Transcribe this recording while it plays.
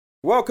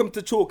Welcome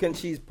to Chalk and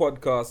Cheese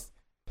Podcast.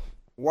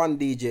 One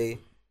DJ,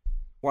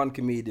 one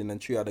comedian,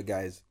 and three other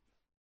guys.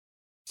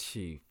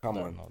 Chief. Come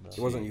on. It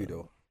wasn't you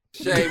though.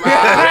 Shame.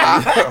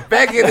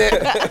 Begging it.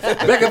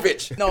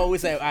 Begovic. No, we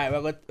say, all right,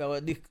 we're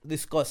going to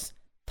discuss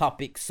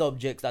topics,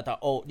 subjects that are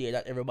out there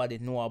that everybody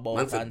know about.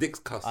 Man said dick's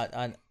cuss. Huh?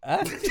 I ain't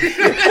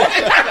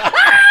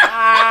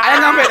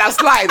gonna make that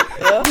slide.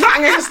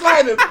 Nothing ain't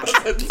sliding.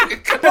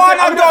 One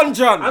of the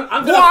dungeon.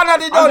 One of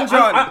the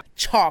dungeon.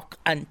 Chalk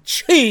and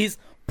Cheese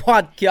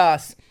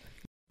Podcast.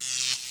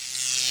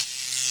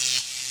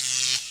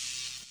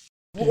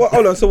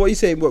 Hold on. So what you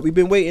saying? What we've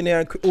been waiting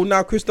there? And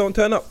now Chris don't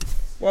turn up.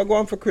 Why go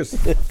on for Chris?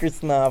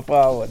 Chris now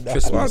forward.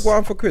 Why go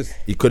on for Chris?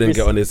 He couldn't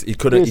get on his. He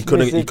couldn't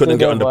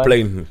get on the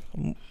plane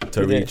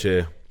to reach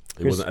here.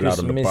 He wasn't allowed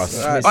on the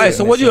bus. Alright,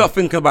 so what do you lot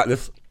think about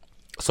this?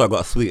 So I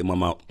got a sweet in my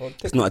mouth.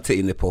 It's not a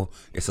titty nipple.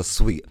 It's a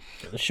sweet.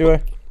 Sure.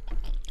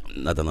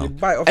 I don't know.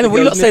 Bite off Anyway, the what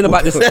you lot girl's saying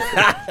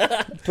nipple.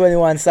 about this?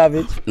 21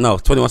 Savage. No,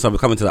 21 Savage. We're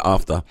coming to that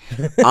after.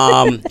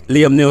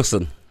 Liam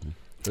Neeson.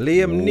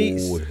 Liam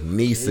Neeson.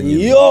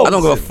 Neeson. Yo. I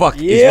don't give a fuck.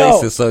 He's Yo.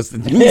 racist, so it's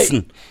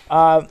Neeson.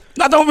 I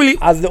don't really.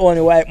 As the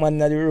only white man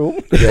in the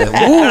room.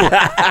 Yeah. Ooh.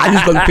 And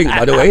he's gone pink,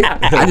 by the way.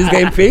 And he's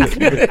getting pink.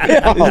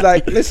 He's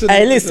like, listen.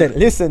 Hey,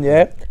 listen,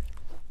 yeah.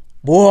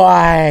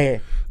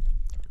 Boy.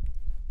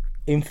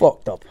 Him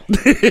fucked up. And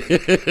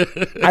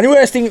the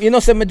worst thing, you know,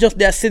 so me just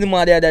there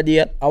cinema the other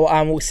day,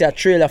 I see a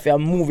trailer for a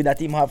movie that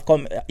him have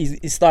come,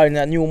 he's starring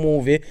a new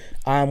movie,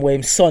 where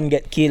his son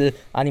get killed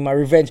and him a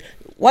revenge.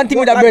 One thing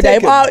with that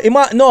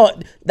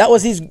brother, that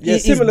was his... Yeah,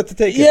 similar to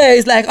Taken. Yeah,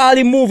 it's like all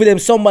the movie them,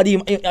 somebody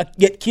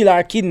get killed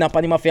or kidnapped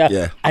and him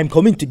affair, I'm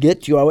coming to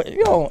get you.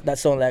 Yo, that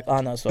sound like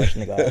Arnold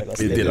Schwarzenegger.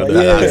 He did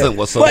that accent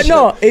was so But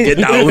no, Get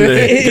down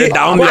there. Get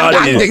down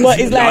there. But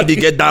it's like,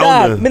 Get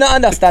down there. me not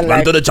understand, Run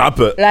like... to the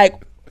chopper. Like,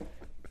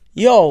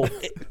 yo,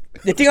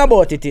 the thing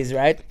about it is,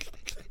 right?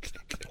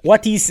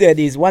 What he said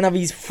is one of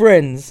his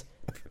friends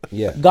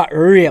got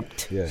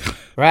raped,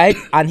 right?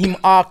 And him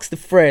asked the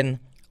friend,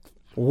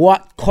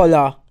 what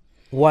color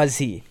was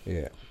he?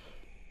 Yeah.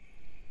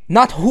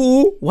 Not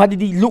who, what did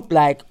he look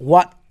like,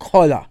 what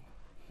color?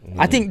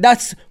 I think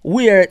that's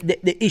where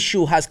the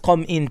issue has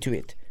come into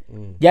it.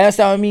 You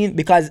understand what I mean?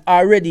 Because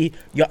already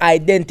you're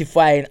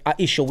identifying an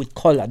issue with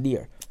color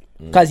there.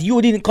 Because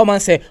you didn't come and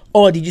say,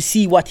 oh, did you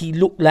see what he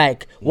looked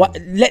like? What?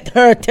 Let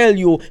her tell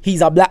you he's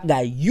a black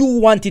guy. You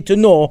wanted to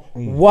know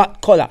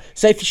what color.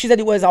 So if she said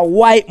it was a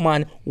white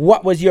man,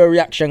 what was your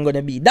reaction going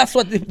to be? That's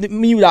what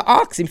me would have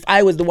asked if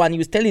I was the one he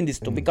was telling this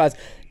to, because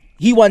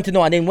he wanted to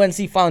know. And then once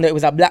he found out it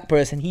was a black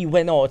person, he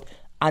went out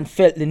and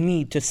felt the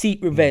need to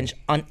seek revenge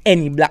on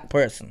any black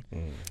person.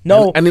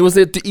 No, And he was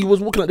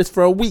walking like this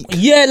for a week.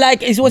 yeah,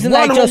 like it wasn't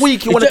One like a just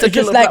week, he wanted to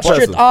kill just a like black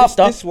straight person.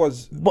 after. This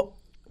was... But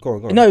Go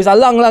on. no, it was a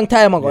long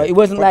time ago. It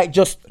wasn't like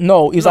just it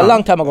was a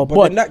long time ago.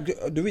 But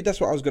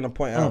That's what I was going to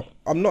point out.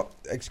 I'm not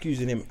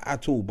excusing him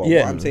at all, but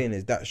Yeah. what I'm saying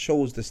is that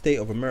shows the state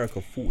of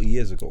America 40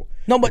 years ago.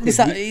 no, but this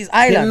is He's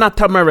Ireland. not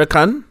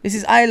American. This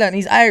is Ireland.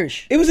 He's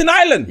Irish. It was in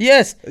Ireland.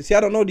 Yes. See, I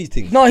don't know these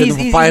things. No, He's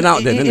he's find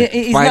out then, he- innit?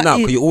 he's Find not- out,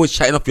 because you're always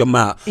chatting off your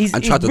mouth He's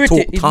and try to British.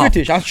 talk He's tough.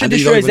 British. I'm and pretty then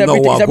you sure don't he's a even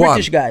know British. He's a what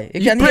British guy.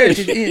 You can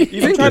hear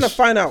it. I'm trying to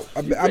find out.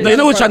 No, you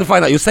know what you're trying to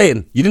find out. You're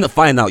saying you didn't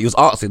find out. You was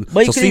asking.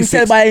 But you couldn't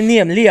tell by the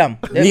name,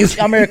 Liam.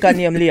 The American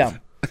name, Liam.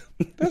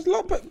 There's a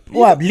lot, but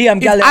What? Liam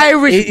He's Gallagher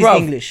Irish, is bro.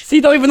 English. See,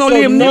 you don't even know so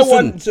Liam no Neeson.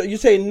 one. So you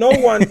say no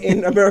one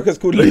in America's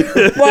called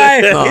Liam.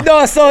 Why? No. It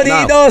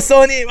don't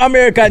sound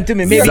American to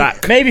me. Maybe,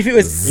 Zach. maybe if it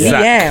was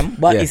Zach. Liam,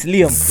 but Yeah. it's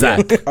Liam.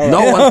 Zach.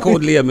 No one's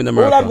called Liam in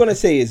America. All I'm gonna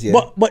say is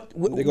But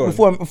Go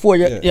on. before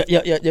you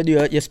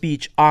do your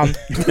speech,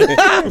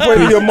 before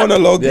you do your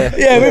monologue.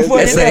 before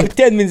you Essay. take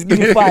 10 minutes, give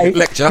me 5.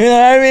 Lecture. You know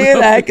what I mean?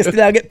 Like,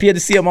 still I get paid the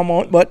same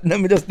amount, but let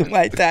me just do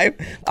my time.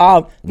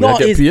 No, I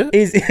get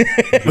is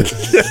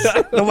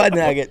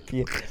nobody I get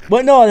paid.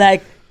 But no,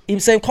 like, him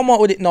saying come out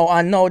with it now,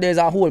 and now there's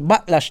a whole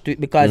backlash to it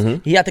because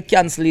he had to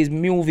cancel his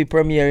movie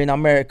premiere in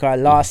America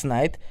last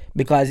night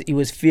because it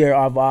was fear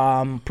of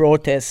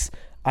protests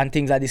and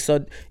things like this.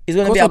 So it's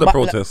going to be a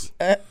protests.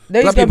 there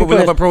Black is gonna be people will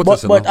never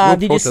protest, But you know. We'll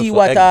did you protest see for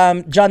what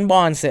eggs. John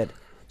Barnes said?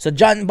 So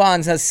John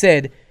Barnes has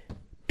said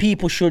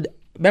people should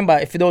remember,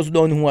 if for those who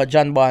don't know who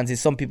John Barnes is,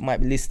 some people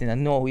might be listening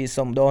and know who he is,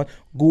 some don't.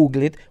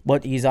 Google it.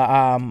 But he's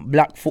a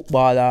black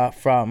footballer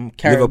from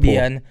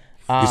Caribbean.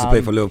 Used to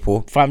play for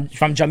Liverpool. From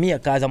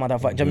Jamaica, as a matter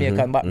of fact,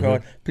 Jamaican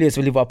background. Plays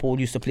for Liverpool,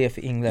 used to play for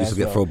England. Used to as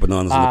get well. throw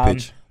bananas on the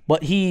pitch.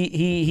 But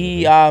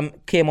he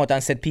came out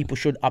and said people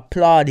should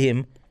applaud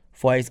him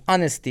for his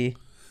honesty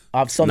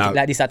of something No.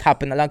 like this that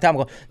happened a long time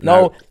ago.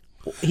 No,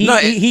 No,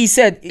 he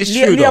said, it's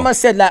true Liam though. has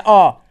said like,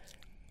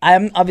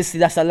 obviously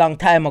that's a long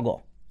time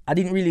ago. I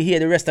didn't really hear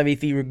the rest of it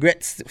if he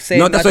regrets saying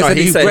No, that's that. what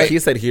he said. He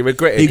said he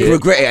regretted He it.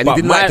 regretted it, and But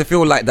he didn't like to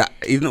feel like that.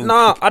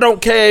 Nah, I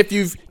don't care if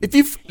you've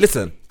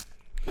listen.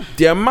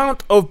 The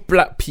amount of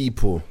black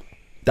people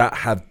that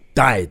have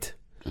died,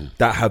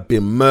 that have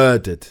been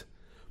murdered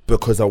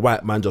because a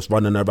white man just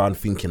running around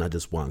thinking I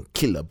just want to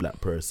kill a black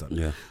person.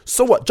 Yeah.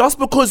 So what? Just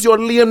because you're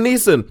Liam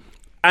Neeson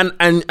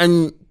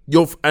and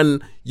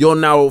you're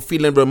now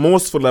feeling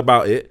remorseful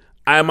about it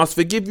I must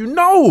forgive you.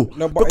 No,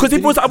 No, but because if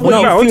it was the other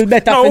no, way around, feel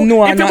better for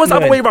if it was the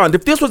other way around,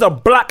 if this was a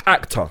black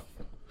actor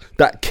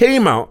that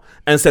came out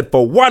and said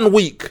for 1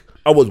 week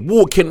I was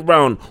walking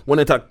around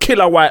wanting to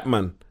kill a white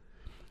man,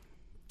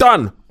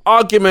 done.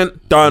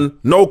 Argument done.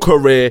 No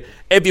career.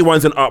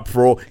 Everyone's in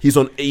uproar. He's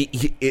on.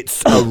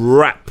 It's a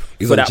wrap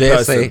He's for on that JSA.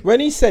 person.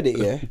 When he said it,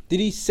 yeah, did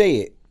he say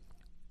it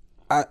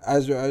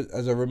as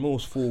a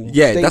remorseful?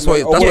 Yeah, that's what-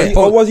 statement, that's or, what was it- he,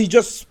 or was he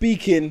just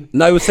speaking?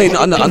 No, he was saying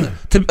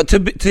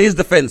to his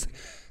defense,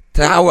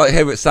 to how I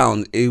hear it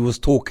sound, he was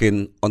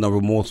talking on a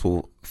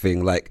remorseful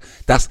thing. Like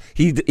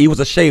he was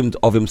ashamed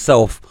of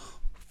himself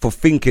for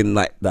thinking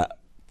like that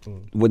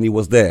when he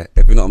was there.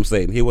 If you know what I'm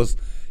saying, he was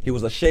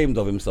ashamed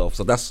of himself.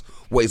 So that's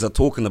what he's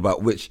talking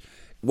about. Which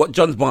what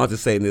John Barnes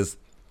is saying is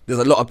there's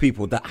a lot of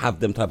people that have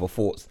them type of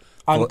thoughts.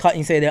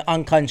 You say they're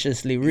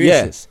unconsciously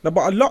racist. No,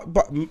 but a lot.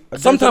 But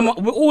Sometimes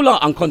we all are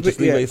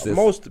unconsciously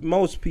racist.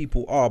 Most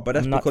people are, but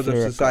that's I'm not because of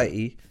clear,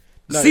 society.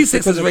 No, C6 it's is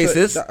because of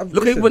racist.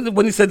 Look at listen,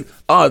 when he said,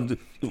 the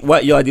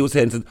white yardie was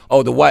saying,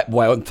 the white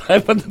boy on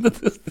time.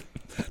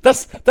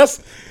 that's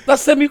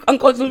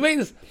semi-unconscious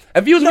racist.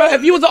 If you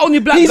was the only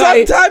black he's guy,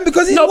 on time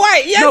because he's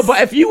white. Yes. No,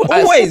 but if you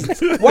always,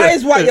 why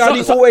is white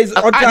yardie always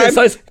on time?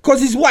 Because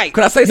he's white.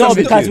 Can I say No,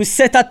 something? because to we you?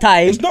 set a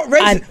time. It's not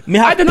racist. And me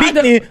have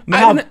Pitney, me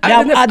have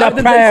other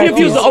If priorities.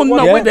 you was the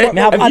only, Yeah? wait there.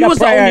 Me have If you other was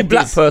the only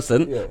black priorities.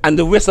 person and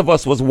the rest of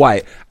us was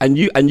white, and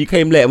you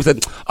came late and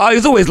said,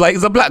 he's always like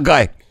he's a black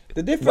guy.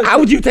 The difference. How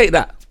would you take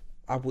that?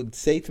 I would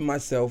say to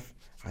myself,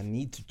 I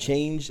need to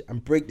change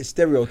and break the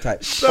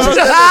stereotype. Shut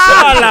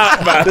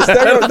up, man.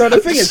 The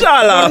thing is,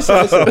 Shut up.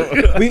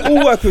 listen, we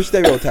all work with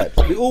stereotypes.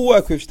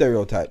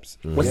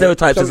 What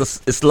stereotypes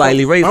is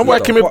slightly racist? I'm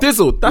working with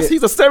Dizzle.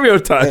 He's a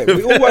stereotype. Yeah,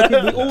 we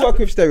all work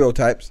with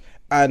stereotypes,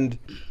 and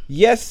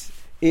yes,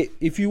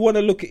 if you want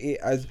to look at it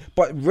as,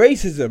 but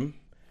racism,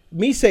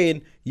 me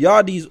saying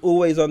Yardie's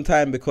always on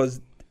time because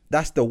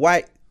that's the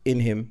white in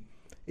him,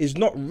 is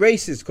not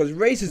racist. Because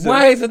racism.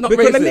 Why is it not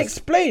because, Let me racist?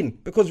 explain.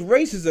 Because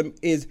racism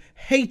is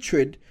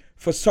hatred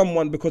for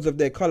someone because of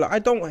their color. I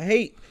don't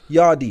hate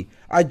Yardie.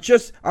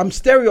 I'm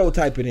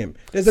stereotyping him.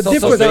 There's a So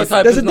difference.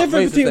 stereotype There's is a not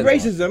difference racist between then,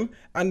 racism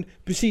and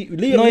you see.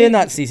 Liam, No, you're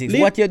not, C6.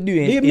 What you're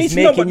doing is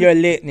making your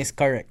lateness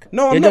correct.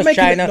 No, I'm you're not just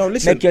making trying it. to No,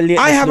 listen. make your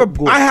lateness look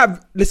good.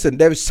 Listen.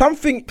 There is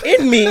something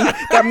in me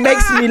that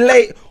makes me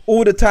late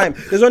all the time.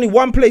 There's only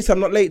one place I'm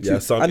not late to, Yeah,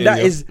 some and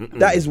in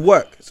that is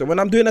work. So when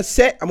I'm doing a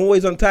set, I'm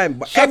always on time.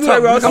 But Shut everywhere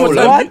up. else, Come on,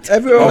 what?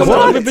 everywhere else, What?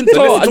 I'm We've been So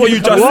told. listen to what you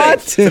just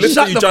What? said. So listen to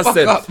Shut what you the just fuck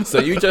said. up. So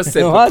you just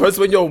said What? because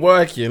when you're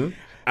working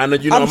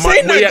and you know I'm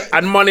saying money that-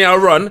 and money I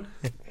run,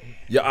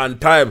 you're on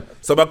time.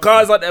 So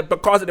because of the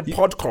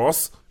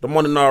podcast, the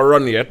money not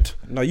run yet.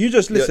 No, you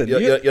just listen. You're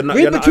not-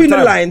 read you're not between on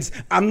the time. lines.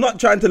 I'm not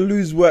trying to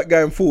lose work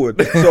going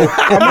forward. So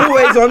I'm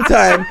always on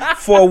time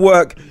for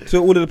work.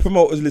 So all of the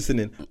promoters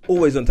listening,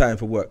 always on time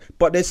for work.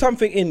 But there's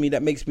something in me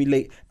that makes me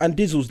late, and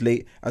Dizzle's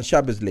late, and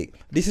Shabba's late.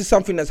 This is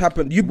something that's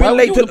happened. You've Why been would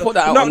late you to wanna put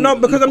that out no,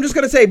 on- because I'm just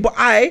gonna say. But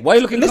Why are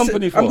you looking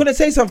company for? I'm gonna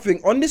say something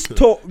on this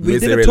tour. We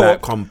did Misery a tour.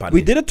 like company.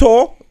 We did a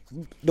tour,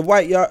 the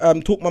White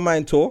Talk My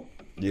Mind tour.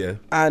 Yeah.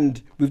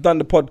 And we've done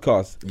the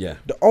podcast. Yeah.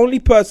 The only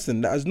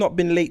person that has not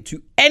been late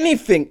to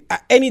anything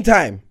at any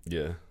time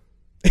Yeah.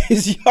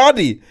 is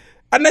Yardie.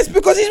 And that's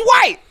because he's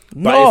white. But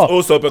No, it's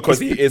also because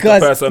he is the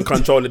because- person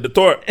controlling the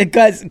tour.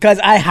 Because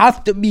I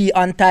have to be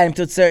on time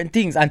to certain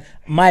things, and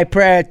my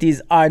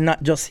priorities are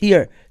not just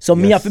here. So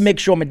me have to make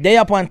sure my day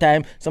up on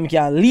time, so I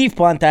can leave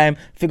on time,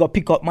 figure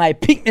pick up my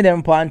picnic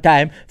them on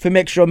time, for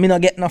make sure me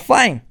not get no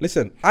fine.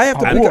 Listen, I have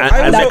to And, pick up.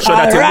 and I make sure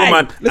that Alright. a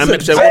woman Listen, and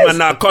make sure I- a woman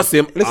not cuss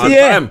him Listen, on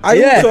yeah. time. I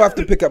Yeah. also have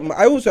to pick up.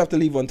 I also have to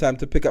leave on time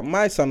to pick up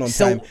my son on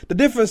So- time. The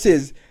difference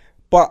is,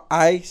 but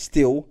I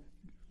still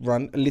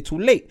run a little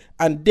late,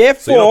 and So you're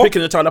therefore, not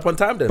picking your child up on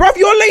time then? bruv,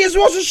 you're late as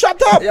well. So shut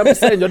up. Yeah, I'm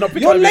just saying you're not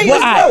picking You're up late your-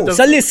 as Well, well.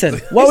 so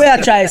listen, what we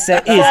are trying to say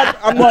is,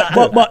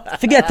 but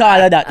forget all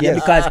of that, yeah, Yes.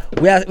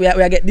 because we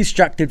are get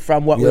distracted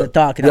from what we're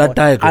talking we are about.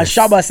 And digress.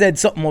 Shabba said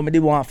something what we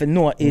didn't want to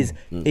know is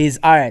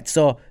all right.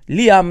 So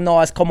Liam now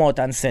has come out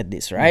and said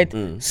this, right?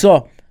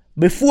 So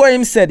before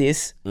him said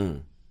this,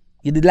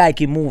 you did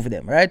like him move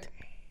them, right?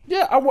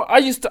 Yeah, I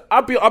used to.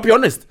 I'll be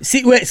honest.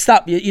 See, wait,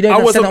 stop. You don't I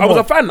even was say a- no I was more.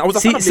 a fan. I was a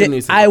fan of Liam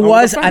Neeson. I I was a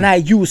was fan. and I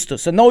used to.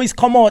 So now he's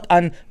come out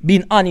and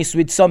been honest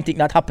with something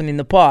that happened in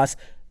the past.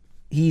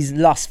 He's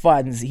lost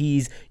fans.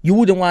 You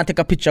wouldn't want to take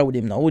a picture with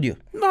him now, would you?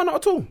 No, not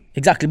at all.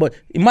 Exactly. But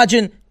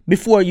imagine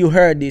before you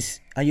heard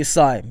this and you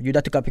saw him, you'd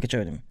have took a picture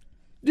with him.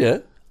 Yeah.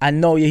 And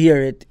now you hear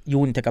it, you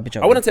wouldn't take a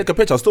picture. I want to take a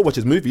picture. I'll still watch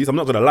his movies. I'm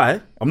not gonna lie.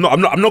 I'm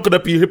not gonna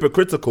be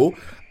hypocritical.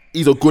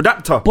 He's a good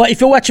actor. But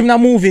if you watch him in a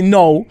movie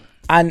now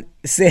and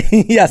say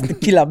he has to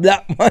kill a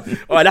black man,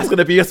 Oh, that's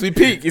gonna be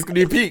peak. It's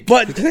gonna be peak.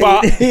 But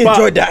he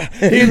enjoyed that.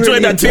 He He enjoyed really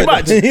that too enjoyed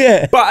much. that.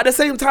 Yeah. But at the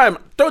same time,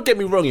 don't get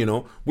me wrong. You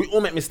know, we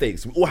all make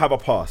mistakes. We all have a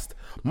past.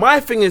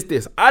 My thing is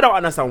this: I don't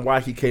understand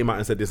why he came out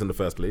and said this in the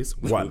first place.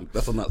 One,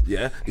 That's on that.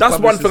 yeah, His that's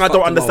one publicist thing I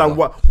don't fucked him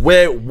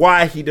understand. over.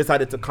 Why he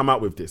decided to come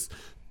out with this.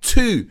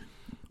 Two,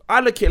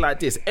 I look at it like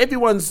this: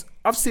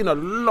 I've seen a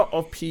lot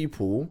of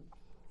people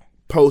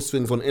post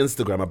things on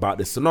Instagram about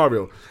this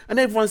scenario, and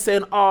everyone's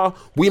saying,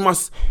 we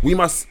must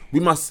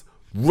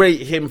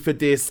rate him for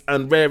this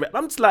and rare it.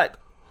 I'm just like,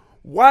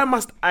 why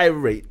must I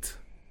rate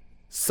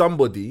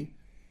somebody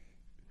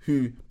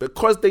who,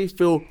 because they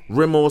feel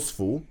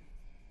remorseful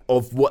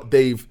of what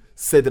they've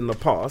said in the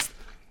past,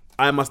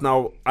 I must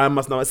now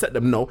accept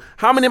them? No.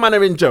 How many men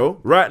are in jail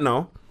right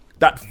now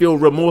that feel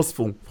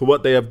remorseful for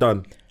what they have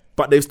done,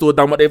 but they've still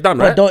done what they've done,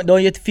 right? But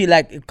don't you feel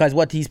like, because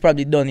what he's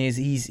probably done is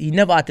he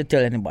never had to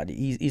tell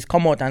anybody. He's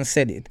come out and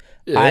said it,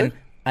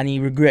 and he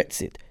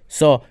regrets it.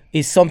 So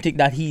it's something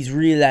that he's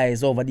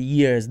realized over the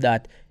years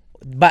that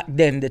back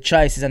then the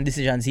choices and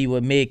decisions he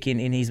was making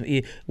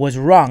it was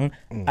wrong,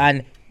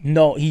 and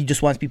no, he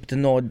just wants people to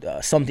know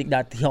something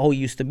that how he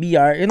used to be,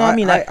 or you know what I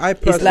mean? Like, I it's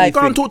personally like,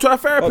 Go and talk to a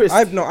therapist.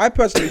 I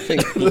personally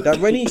think that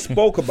when he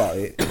spoke about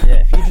it,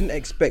 he didn't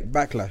expect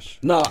backlash.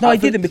 No, he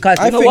didn't, because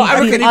I you know think- what? I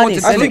Being reckon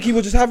honest, I think he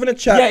was just having a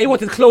chat. Yeah, he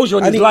wanted closure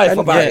on his life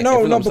about it. No,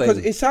 if you know what I'm because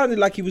saying. it sounded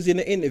like he was in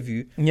an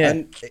interview,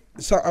 and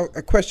so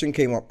a question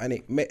came up, and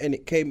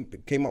it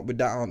came up with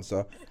that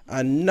answer,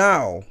 and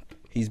now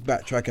he's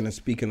backtracking and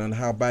speaking on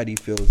how bad he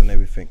feels and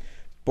everything.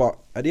 But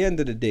at the end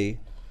of the day,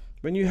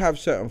 when you have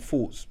certain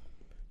thoughts,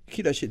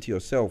 keep that shit to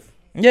yourself.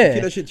 Yeah.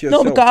 Keep that shit to No,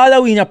 yourself. because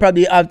Halloween I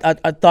probably I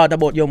thought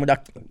about you with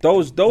that.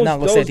 Those,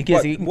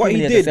 what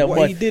he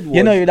did was,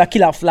 you know, you da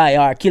kill a fly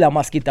or kill a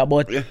mosquito,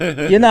 but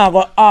you know,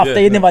 go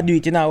after you never do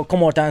it, you know,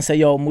 come out and say,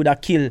 yo, would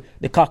have kill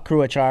the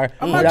cockroach, or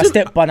would have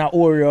step on an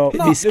Oreo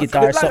biscuit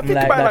or something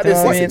like that. You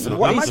know what I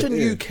mean? Imagine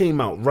you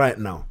came out right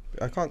now.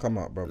 I can't come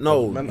out, bro.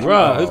 No,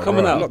 Bruh, who's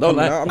coming out? Don't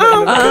lie. I'm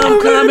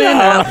coming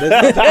out.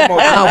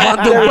 I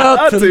want the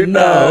world to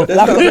know.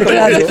 Lock up the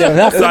closet.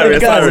 Lock up Sorry. the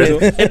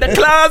closet. In the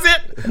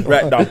closet.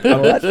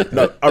 Right,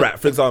 no. All right,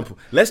 for example,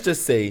 let's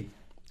just say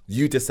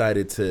you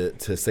decided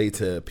to say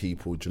to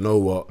people, do you know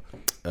what?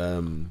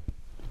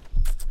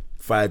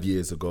 5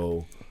 years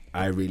ago,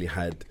 I really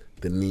had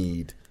the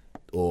need,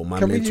 or my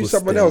Can we mental use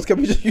someone state. else? Can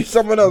we just use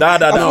someone else? Nah,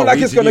 I feel like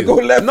we it's gonna use go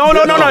you. left. No,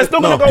 it's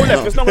not gonna go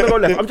left. It's not gonna go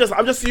left.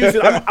 I'm just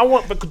using. I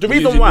want, because the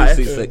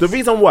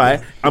reason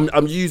why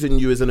I'm using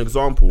you as an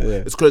example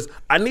is because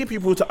I need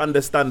people to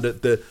understand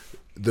that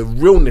the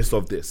realness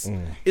of this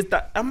is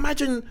that,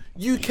 imagine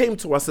you came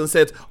to us and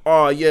said,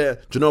 oh yeah,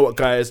 do you know what,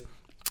 guys?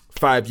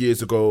 5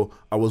 years ago,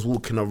 I was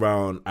walking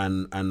around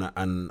and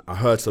I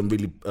heard some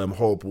really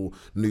horrible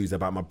news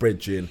about my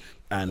brethren,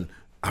 and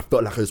I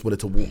felt like I just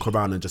wanted to walk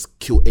around and just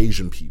kill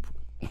Asian people.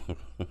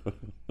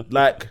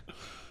 Like,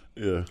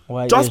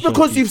 Why just Asian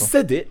because people? you've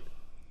said it,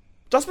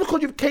 just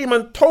because you came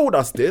and told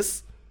us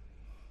this,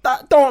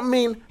 that don't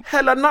mean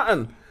hella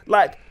nothing.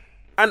 Like,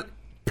 and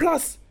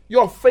plus,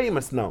 you're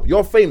famous now.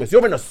 You're famous.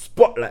 You're in the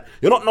spotlight.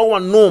 You're not no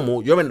one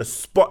normal. You're in the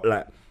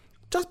spotlight.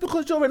 Just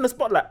because you're in the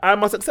spotlight, I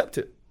must accept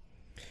it.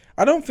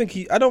 I don't think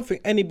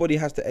anybody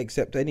has to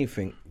accept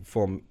anything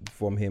from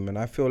him, and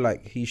I feel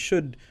like he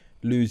should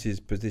lose his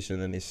position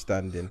and his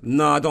standing.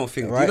 No, I don't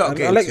think. Right? You don't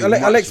get too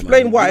I'll much,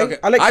 explain man. why.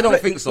 I don't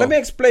think so. Let me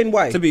explain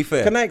why. To be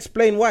fair. Can I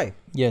explain why?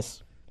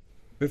 Yes.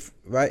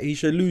 Right, he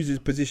should lose his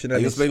position. Are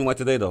And you his, explaining why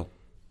today, though?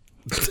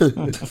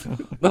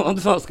 No, I'm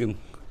just asking.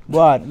 Go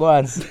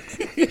on.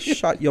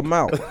 shut your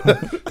mouth.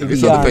 If you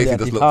saw the face, he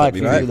just looked at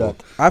me. Right?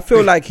 Right? I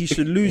feel like he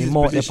should lose his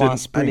Emote position upon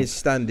spring. and his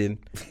standing,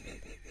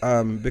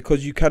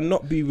 because you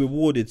cannot be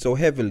rewarded so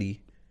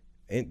heavily.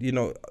 And, you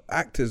know,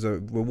 actors are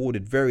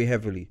rewarded very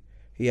heavily.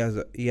 He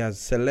has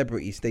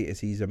celebrity status.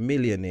 He's a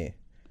millionaire.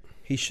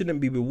 He shouldn't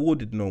be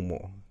rewarded no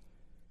more.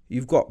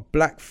 You've got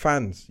black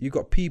fans. You've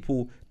got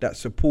people that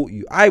support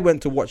you. I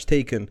went to watch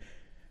Taken.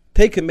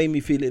 Taken made me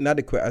feel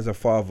inadequate as a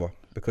father,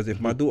 because if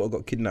my daughter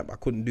got kidnapped, I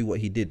couldn't do what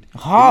he did.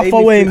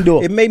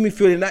 It made me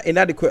feel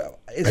inadequate.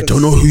 I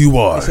don't know who you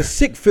are. It's a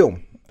sick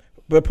film.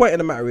 But the point of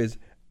the matter is,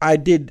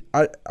 I'm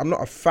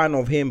not a fan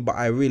of him, but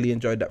I really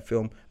enjoyed that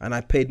film, and I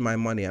paid my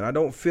money. And I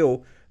don't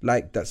feel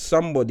like that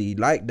somebody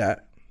like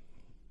that,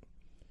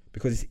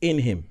 because it's in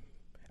him.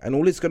 And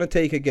all it's going to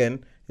take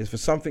again is for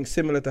something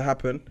similar to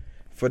happen,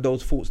 for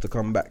those thoughts to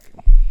come back.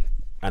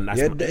 And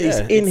that's It's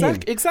in him.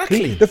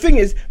 Exactly. The thing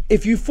is,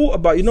 if you thought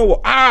about, you know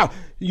what,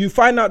 you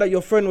find out that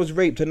your friend was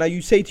raped, and now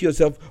you say to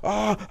yourself,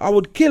 I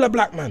would kill a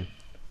black man.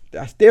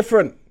 That's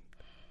different.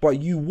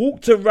 But you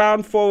walked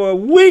around for a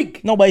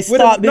week. No, but it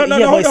started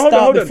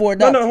before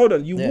that. Hold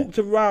on. You walked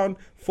around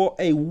for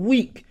a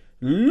week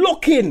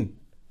looking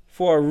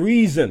for a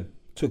reason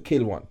to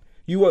kill one.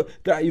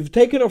 You've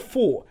taken a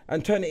thought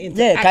and turned it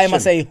into action. Kaima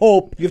say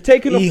hope. You've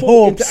taken a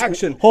thought into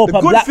action. Hope The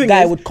a good black thing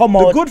guy is- would come the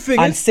out good thing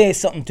and is- say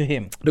something to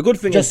him. The good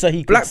thing Just is, so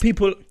he black could-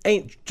 people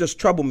ain't just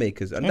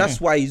troublemakers, and that's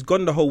why he's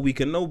gone the whole week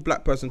and no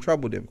black person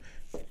troubled him.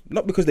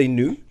 Not because they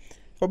knew.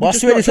 But I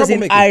swear this was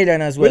in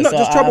Ireland as well. We're not so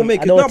just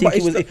troublemakers. I don't No, think but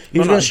he was it's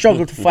going to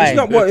struggle to find. It's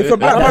not what if a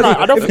black person.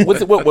 I don't think.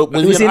 Was It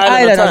was he in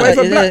Ireland. at the If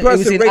time? a black It was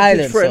person in raped his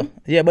Ireland. friend-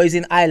 Yeah, but he's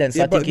in Ireland. So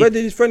Yeah, I but think where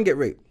did his friend get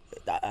raped?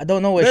 I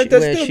don't know where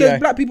There's she are.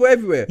 black people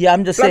everywhere. Yeah,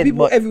 I'm just black saying,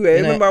 people but, everywhere.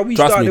 you know, Remember how we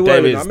Trust started me, the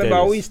world. there is, Remember there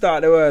how is. we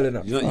started the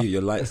world. You know,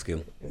 you're light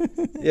skin.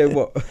 Yeah,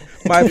 what?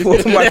 My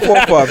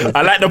forefather.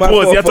 I like the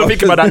pause. You have to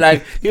think about that.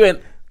 Like, he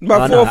went, My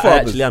No, I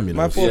forefathers. actually am, you know.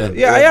 My forefathers.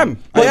 Yeah. Yeah, I am.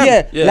 But I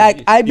am. yeah,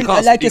 like I be,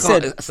 can't- like you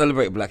can't said,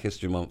 celebrate Black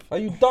History Month. Are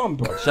you dumb,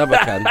 bro? Shabba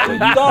can. Are you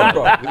dumb,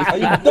 bro? Are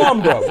you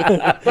dumb,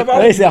 bro?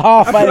 they say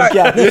half I feel like,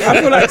 five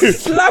I feel like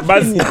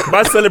slapping you.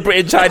 Man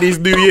celebrating Chinese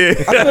New Year.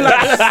 I feel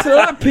like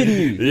slapping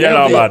you.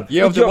 Yeah, man.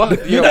 You have the what?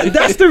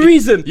 That's the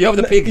reason. You have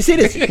the pig. You see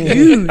this?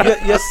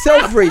 You're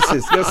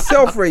self-racist. You're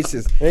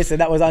self-racist. They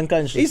said that was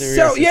unconscious. He's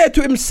racist.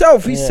 to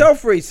himself. He's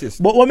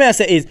self-racist. But what may I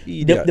say is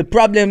Idiot. the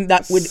problem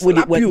that with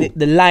Slap it, you.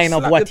 the line of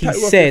Slap what the he tattoo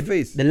off said, your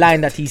face. the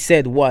line that he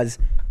said was,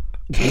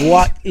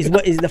 what is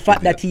the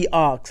fact that he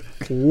asked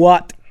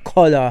what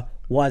color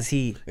was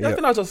he? I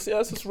think that's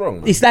just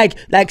wrong. Man. It's like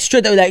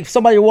straight up, like if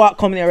somebody walk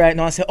coming here right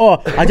now and say,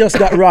 "Oh, I just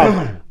got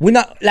robbed." We're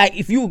not like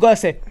if you go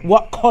say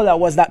what color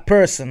was that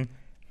person.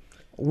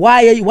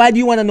 Why do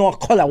you want to know a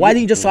color? Why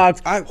didn't you just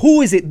ask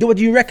who is it? Do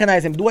you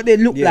recognize him? Do what they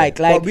look like?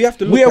 Like but we have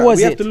to look where at, was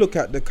we it? have to look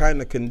at the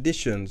kind of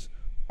conditions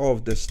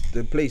of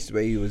the place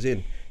where he was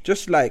in.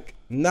 Just like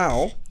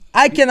now.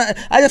 I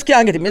just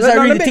can't get it. I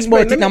really think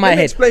about it in my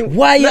head.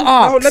 Why you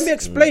ask? No, let me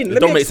explain. It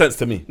don't make sense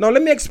to me. No,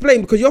 let me explain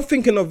because you're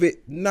thinking of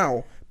it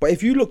now. But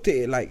if you looked at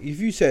it like if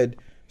you said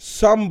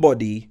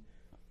somebody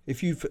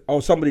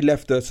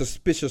left a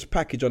suspicious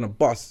package on a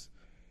bus,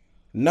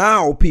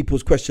 now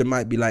people's question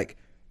might be like,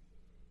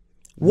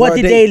 what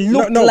did they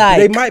look like?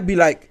 They might be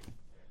like,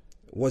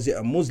 was it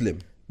a Muslim?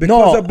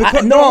 No.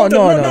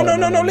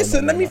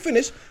 Listen, let me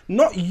finish.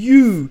 Not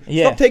you.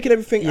 Yeah. Stop taking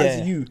everything Yeah.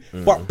 as you.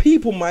 But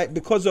people might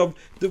because of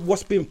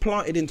what's been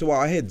planted into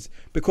our heads.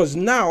 Because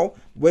now,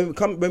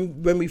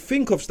 when we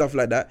think of stuff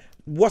like that,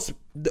 what's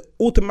the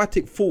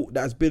automatic thought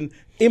that has been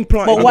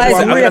implanted? But why into is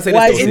our it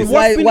mind? rape?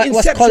 Why is it?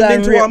 What's color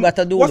and rape got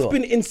to do What's though?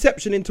 been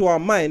inception into our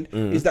mind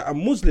is that a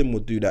Muslim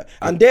would do that,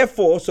 and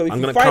therefore, so if I'm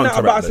you gonna find out counteract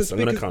about this. I'm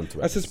gonna a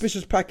counteract this.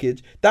 suspicious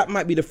package, that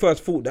might be the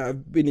first thought that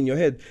have been in your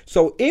head.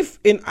 So if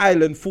in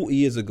Ireland 40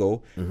 years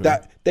ago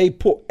that they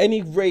put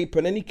any rape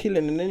and any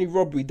killing and any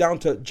robbery down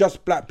to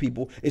just black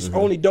people, it's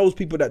only those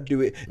people that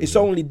do it. It's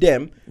only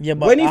them. Yeah,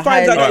 but when he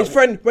finds out highly-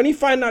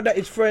 that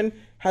his friend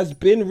has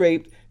been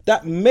raped,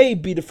 that may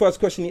be the first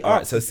question he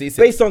Alright, asks so C6.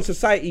 based on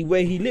society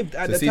where he lived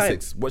at So the time.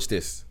 C6, watch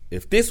this.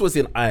 If this was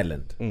in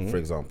Ireland, for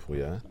example,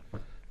 yeah.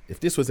 If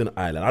this was in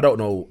Ireland, I don't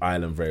know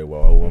Ireland very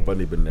well. I've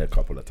only been there a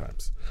couple of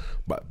times,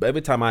 but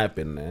every time I've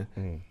been there,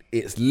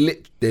 it's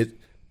lit.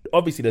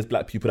 There's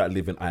black people that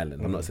live in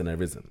Ireland. I'm not saying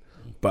there isn't,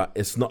 but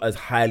it's not as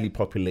highly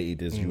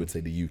populated as you would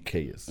say the UK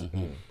is.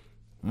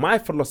 My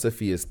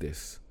philosophy is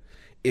this: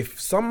 if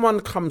someone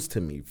comes to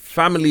me,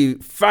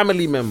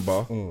 family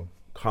member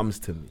comes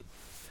to me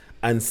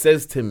and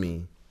says to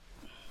me,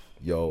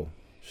 "Yo,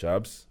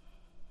 Shabs,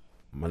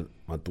 my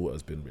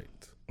daughter's been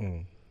raped."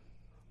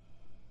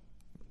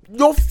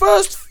 Your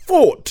first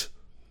thought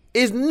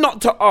is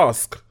not to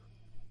ask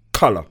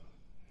color.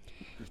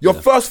 Your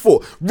first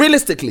thought,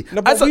 realistically,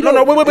 No,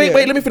 but wait,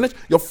 let me finish.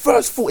 Your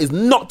first thought is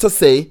not to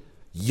say,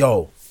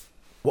 "Yo,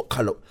 what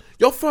color?"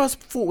 Your first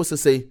thought was to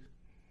say,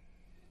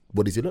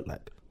 "What does he look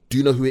like? Do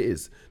you know who it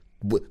is?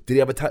 Did he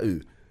have a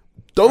tattoo?"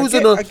 Those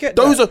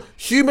are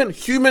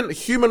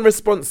human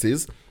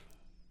responses.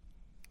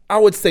 I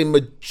would say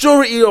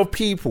majority of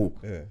people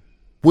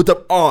would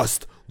have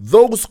asked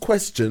those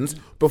questions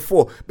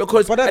before,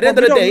 because at the end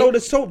of the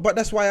day, but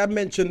that's why I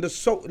mentioned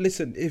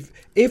listen,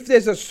 if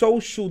there's a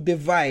social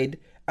divide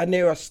and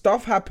there are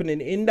stuff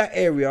happening in that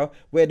area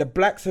where the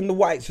blacks and the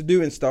whites are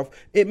doing stuff,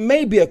 it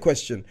may be a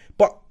question,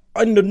 but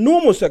under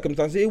normal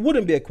circumstances, it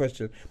wouldn't be a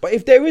question. But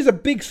if there is a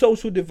big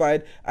social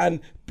divide and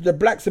the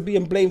blacks are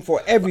being blamed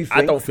for everything,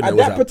 I don't think at it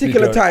was that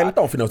particular big, time, I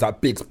don't think it was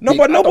that big. no, big,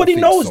 but I don't nobody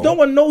think knows. so. No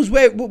one knows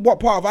what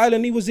part of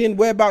Ireland he was in,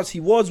 whereabouts he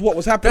was, what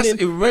was happening.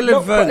 That's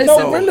irrelevant. No,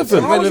 It's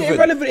irrelevant. How is it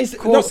irrelevant? It's, Of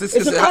course, no, it's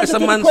it's an a answer to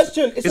the man's-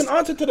 question. It's it's- an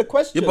answer to the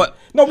question. Yeah, but-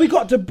 no, we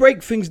got to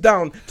break things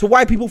down to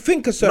why people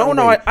think a certain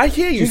No, way. I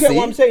hear you, Do you get see?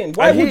 what I'm saying?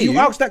 I Why hear would you you.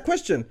 ask that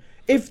question?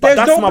 If But there's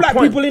that's no my black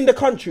point. people in the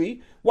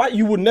country, why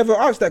you would never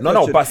ask that No,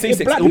 question? but see, if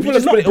black it would be people are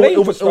just- not it would- blamed it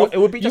for would- stuff, it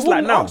would be just you like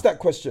wouldn't now. ask that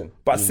question.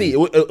 But see,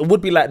 it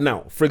would be like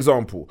now. For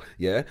example,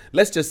 yeah,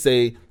 let's just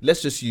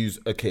use,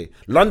 okay,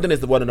 London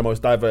is one of the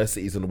most diverse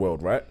cities in the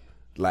world, right?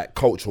 Like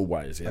cultural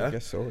wise, yeah. I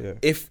guess so, yeah.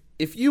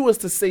 If you was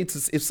to say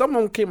if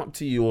someone came up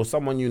to you or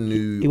someone you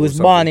knew, He or was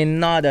something- born in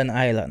Northern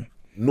Ireland.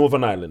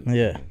 Northern Ireland,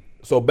 Yeah.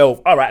 So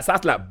all right, so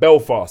that's like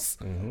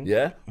Belfast,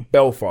 yeah,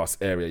 Belfast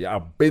area. Yeah,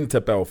 I've been to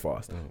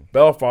Belfast.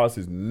 Belfast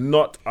is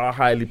not a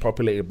highly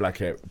populated black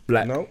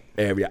No.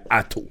 area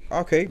at all.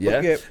 Okay, but yeah.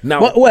 yeah.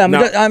 Now, Well,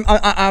 now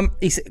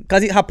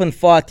because it happened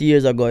 40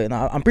 years ago. You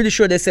know, I'm pretty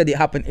sure they said it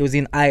happened. It was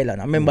in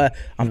Ireland. I remember.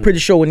 I'm pretty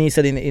sure when he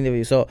said in the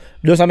interview. So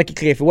just to make it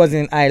clear, if it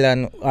wasn't in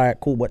Ireland, all right,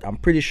 cool. But I'm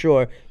pretty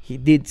sure he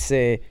did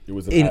say It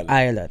was in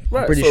Ireland.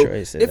 Right, I'm pretty so sure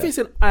he said if that. it's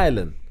in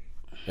Ireland,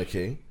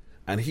 okay,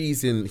 and he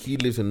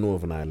lives in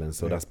Northern Ireland,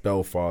 so that's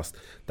Belfast.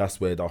 That's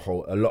where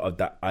a lot of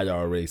that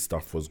IRA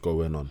stuff was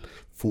going on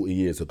 40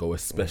 years ago,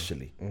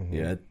 especially.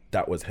 Yeah,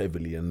 that was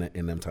heavily in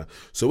them time.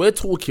 So we're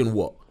talking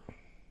what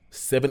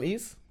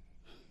 70s?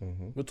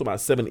 We're talking about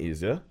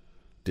 70s, yeah.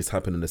 This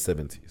happened in the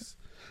 70s,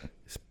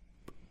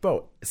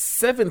 bro.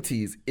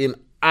 70s in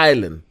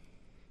Ireland.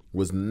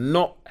 was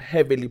not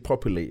heavily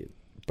populated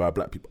by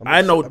black people.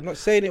 I know. I'm not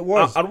saying it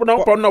was.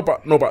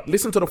 But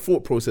listen to the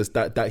thought process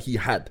that he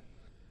had.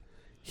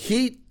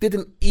 He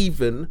didn't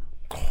even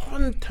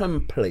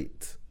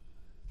contemplate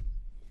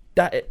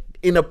that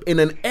in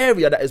an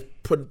area that is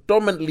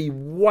predominantly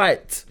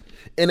white,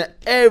 in an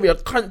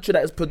country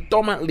that is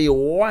predominantly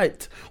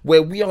white,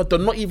 where we are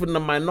not even the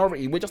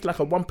minority, we're just like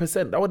a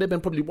 1%. That would have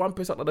been probably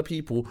 1% of the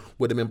people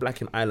would have been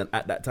black in Ireland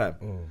at that time.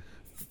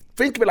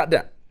 Think of it like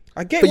that.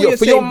 I get for what your, you're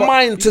for saying, your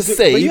mind to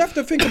say, but you have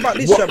to think about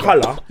this. What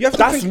colour?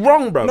 That's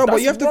wrong, bro. No, that's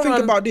but you have to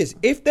think about this.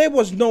 If there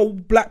was no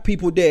black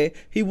people there,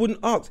 he wouldn't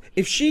ask.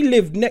 If she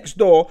lived next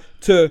door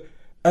to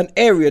an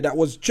area that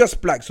was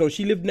just black, so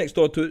she lived next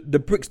door to the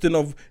Brixton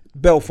of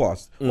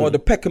Belfast or the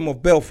Peckham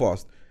of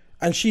Belfast,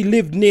 and she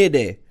lived near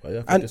there.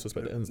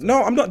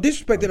 No, I'm not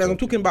disrespecting that. I'm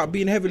talking about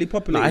being heavily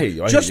populated. I hear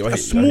you. Just a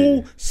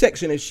small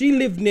section. If she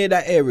lived near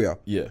that area,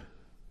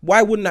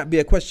 why wouldn't that be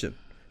a question?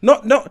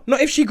 Not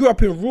if she grew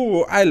up in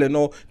rural Ireland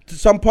or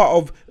some part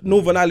of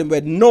Northern Ireland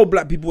where no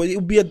black people. It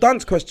would be a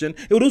dance question.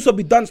 It would also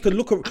be dance to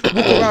look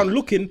around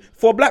looking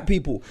for black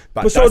people.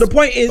 But so the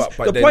point is,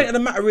 the point of the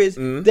matter is,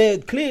 there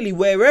clearly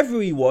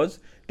wherever he was,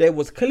 there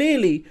was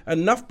clearly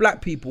enough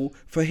black people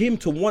for him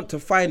to want to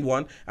find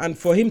one and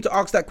for him to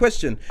ask that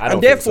question.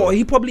 And therefore,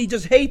 he probably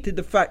just hated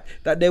the fact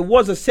that there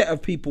was a set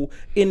of people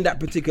in that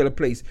particular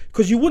place.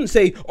 Because you wouldn't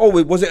say, oh,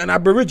 was it an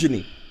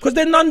Aborigine? Because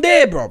there's none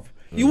there, bruv.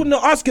 You wouldn't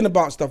know asking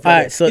about stuff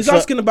like that. He's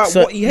asking about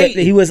what he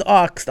hated. He was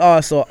asked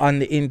also on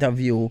the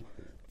interview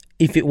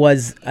if it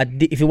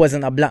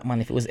wasn't a black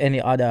man, if it was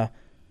any other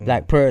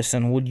black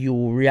person, would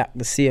you react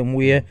the same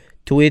way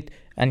to it?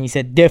 And he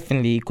said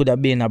definitely it could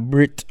have been a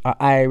Brit,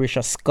 a Irish,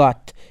 a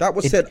Scot. That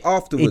was said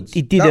afterwards.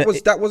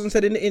 That wasn't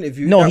said in the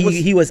interview. No,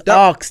 he was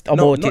asked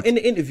about it. Not in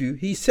the interview.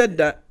 He said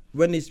that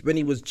when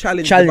he was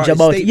challenged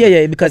about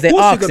it. Because they asked him. Of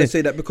course you're going to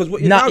say that, because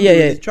what you're doing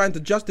is trying to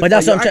justify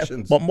your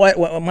actions. But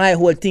my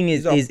whole thing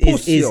is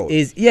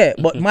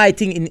but my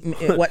thing in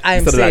what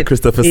I'm saying like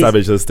Christopher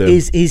Savage is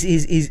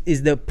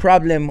the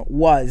problem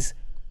was,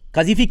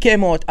 because if he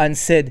came out and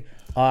said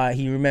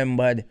he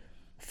remembered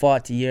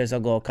 40 years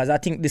ago, because I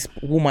think this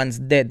woman's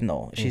dead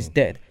now. She's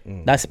dead.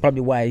 That's probably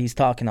why he's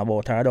talking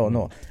about her. I don't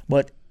know.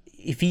 But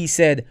if he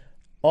said,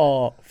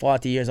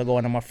 40 years ago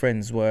one of my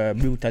friends were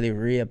brutally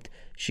raped,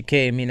 she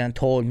came in and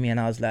told me, and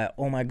I was like,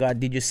 oh my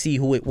God, did you see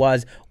who it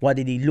was? What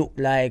did he look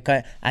like?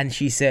 And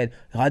she said,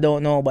 I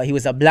don't know, but he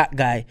was a black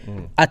guy.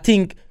 I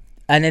think,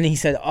 and then he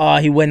said,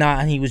 he went out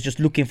and he was just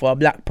looking for a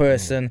black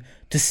person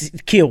to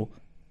kill,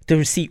 to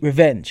receive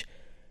revenge.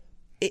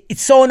 It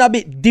sound a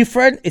bit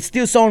different. It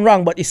still sound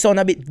wrong, but it sound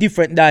a bit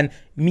different than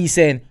him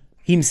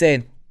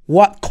saying,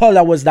 what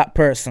color was that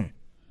person?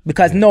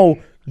 Because no,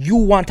 you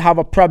want to have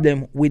a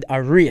problem with a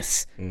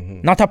race,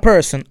 not a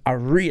person, a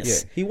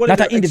race, not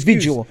an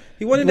individual.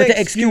 He wanted an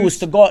excuse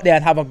to go out there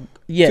and have to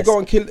go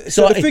and kill.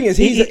 So the thing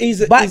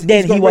is, back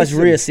then he was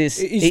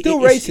racist. He's still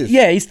racist.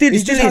 Yeah, he still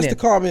has to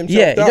calm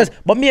himself down.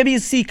 But maybe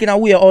he's seeking a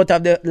way out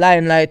of the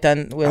limelight.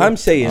 And I'm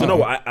saying, you know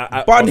what?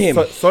 I ban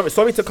him.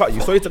 Sorry to cut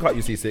you.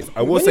 C6.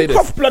 I will say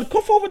this.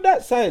 Cough over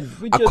that side.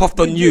 I coughed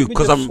on you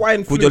because I'm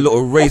with your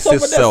little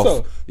racist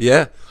self.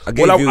 Yeah. I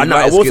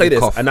will say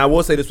this, and I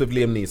will say this with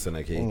Liam Neeson.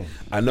 Okay,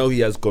 I know he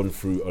has gone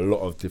through a lot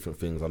of different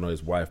things. I know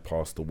his wife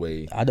passed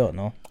away. I don't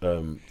know.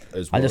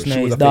 As well. I just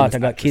know his daughter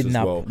got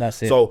kidnapped. Well.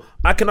 That's it. So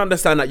I can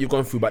understand that you've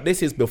gone through, but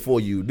this is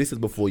before you. This is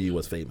before you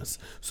was famous.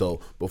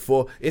 So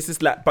before it's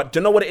just like, but do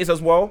you know what it is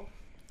as well?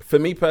 For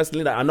me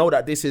personally, like, I know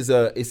that this is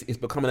it's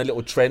becoming a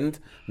little trend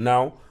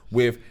now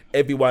with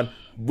everyone.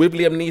 With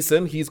Liam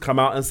Neeson, he's come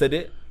out and said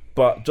it.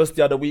 But just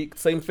the other week,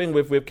 same thing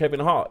with Kevin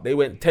Hart. They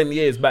went 10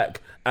 years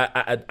back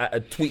at a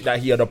tweet that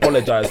he had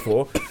apologized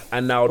for,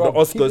 and now the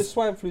Oscars. Keep the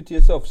swine flu to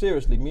yourself.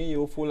 Seriously, me and you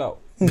will fall out.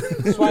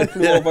 Swine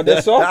flu over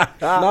there, so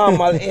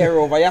normal air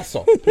over here,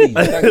 so please.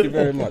 Thank you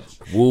very much.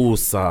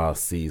 Woosah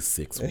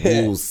C6.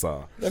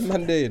 Woosah. That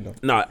man there, you know.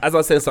 Now, as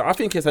I said, so I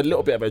think it's a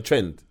little bit of a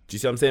trend. Do you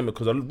see what I'm saying?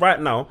 Because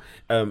right now,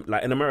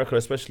 like in America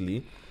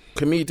especially,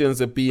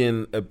 comedians are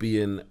being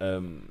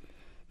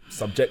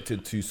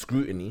subjected to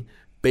scrutiny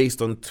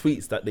based on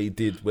tweets that they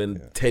did when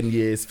 10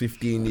 years,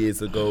 15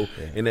 years ago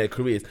in their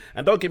careers.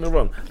 And don't get me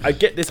wrong, I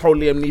get this whole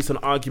Liam Neeson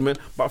argument,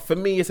 but for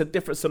me, it's a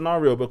different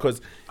scenario because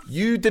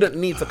you didn't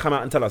need to come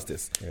out and tell us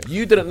this.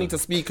 You didn't need to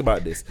speak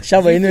about this.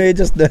 Shabba, you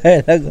just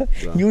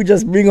you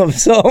just bring up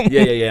some.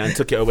 Yeah, and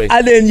took it away.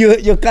 And then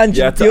you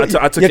contribute.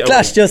 I took you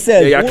clashed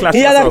yourself. Yeah, I clashed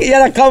myself. He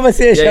had a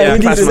conversation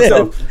with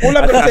myself. All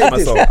I'm going to say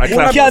is this.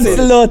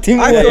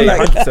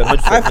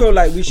 I feel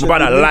like we should be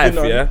moving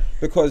on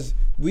because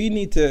we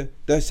need to,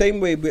 the same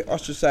way we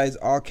ostracize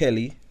R.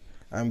 Kelly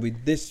and we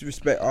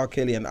disrespect R.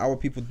 Kelly and our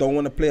people don't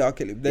want to play R.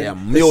 Kelly.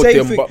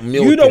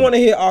 You don't want to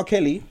hear R.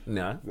 Kelly,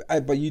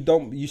 but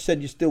you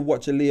said you still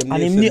watch a Liam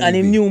Neeson and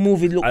a new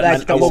movie look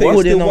like Can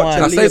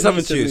I say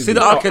something to you? See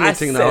the R. Kelly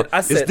thing now,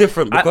 it's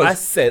different because I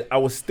said I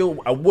would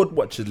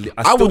watch a Liam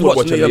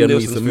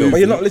Neeson movie. But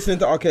you're not listening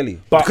to R. Kelly.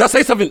 But can I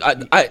say something?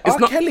 It's R.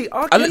 not Kelly.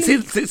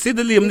 See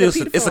the Liam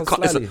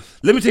Neeson.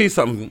 Let me tell you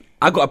something.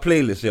 I got a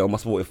playlist here on my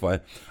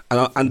Spotify,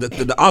 and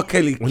the R.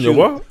 Kelly. On your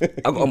what? I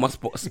got on my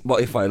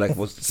Spotify, like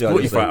was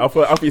Spotify. I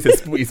thought you said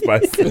Spooty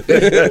Spice.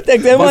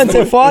 Take them man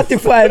say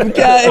 45. Can't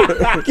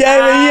even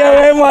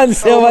hear him man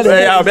say what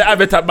Hey, I'll be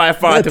advertised by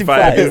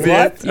 45.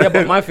 What? Yeah,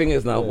 but my thing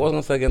is now, what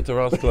was I saying to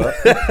Rascal?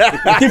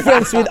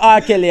 Difference with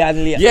R. Kelly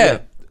and Leah. Yeah.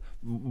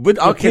 With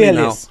R. Kelly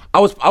now, playlist.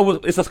 I was.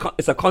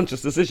 It's a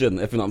conscious decision,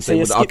 if you know what I'm saying.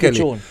 you With R. skip the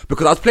Kelly, tune.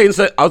 because I was playing.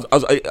 So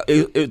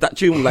that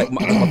tune, like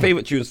my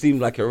favorite tune, seemed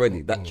like it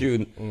already that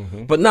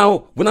tune. But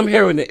now when I'm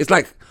hearing it, it's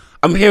like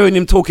I'm hearing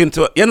him talking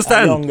to. You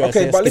understand? Younger,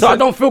 Okay, so but it's- So I listen,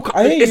 don't feel.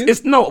 I hear you.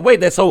 It's no wait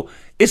there. So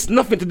it's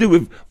nothing to do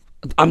with.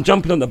 I'm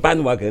jumping on the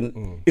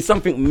bandwagon. It's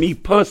something me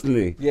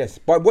personally. Yes,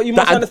 but what you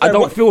That must I understand.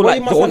 don't feel what like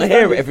you must don't wanna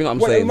understand hear it, is- if you know what I'm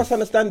What saying. you must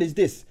understand is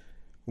this: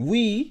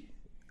 we,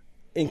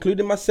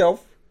 including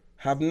myself,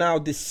 have now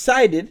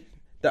decided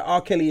that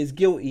R. Kelly is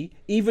guilty,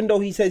 even though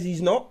he says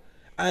he's not,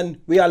 and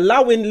we are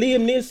allowing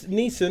Liam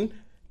Neeson,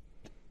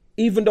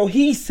 even though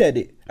he said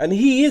it and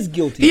he is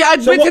guilty. He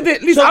admitted it.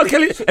 At least R.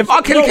 Kelly. If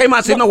R. Kelly came out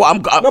and said, "No, what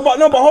I'm." No,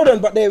 but hold on.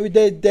 But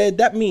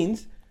that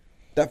means.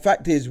 The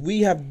fact is,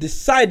 we have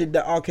decided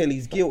that R. Kelly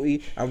is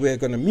guilty, and we're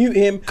gonna mute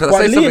him. Can I But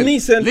say Liam something?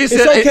 Listen, Listen,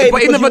 it's okay,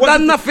 but he because never wanted done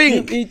to-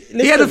 nothing. He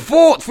had listen. a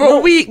fort for a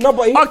week. No,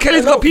 but R.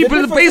 Kelly's got people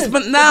in the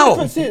basement now.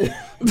 The difference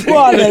is, Go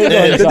on, let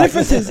it go, the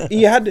difference is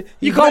he had.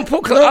 You can't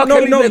put no, R. no,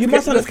 Kelly, no. let's You get-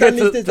 must let's understand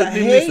get this. to That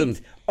Liam hate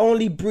Neeson.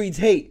 only breeds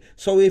hate.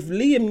 So if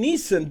Liam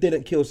Neeson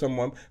didn't kill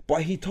someone,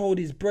 but he told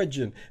his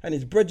brethren, and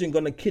his brethren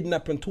gonna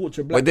kidnap and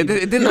torture black But it people,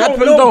 didn't you don't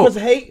happen, know though. because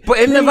hate But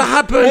it never breeds-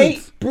 happened.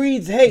 Hate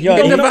breeds hate. Yo,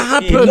 You don't never know-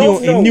 happened. you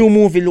don't A know. new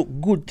movie look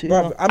good. You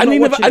Bruv, know? I'm And not he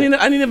never, watching and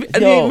he it. and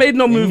he Yo, ain't made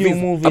no a new movies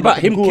movie about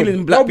look him good. killing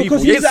No, black people.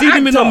 because You he's ain't an seen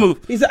him in no actor. movie.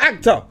 He's an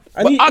actor.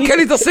 And But R.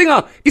 Kelly's a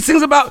singer. He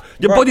sings about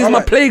your Bruv, body's my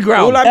alright.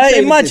 playground. All I'm Hey, saying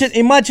is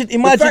imagine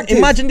this. fact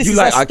is, this you is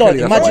like a R. stunt. Kelly,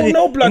 that's Imagine,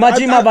 all. Oh, no, blood.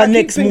 imagine him have a keep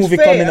next things movie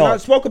fair, coming and I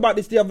out. spoke about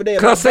this the other day.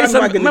 Can I about say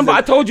something? bandwagonism. Remember,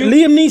 I told you-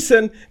 Liam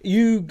Neeson.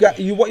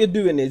 What you're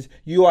doing is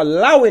you are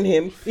allowing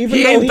him, even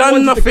He though ain't he done wanted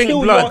to nothing,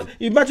 kill blood.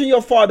 Imagine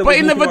your father. But was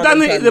he walking never around done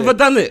that it, he time never there.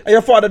 done it. And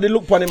your father, they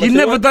look upon him. He and say,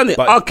 never "What?" done it.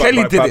 R.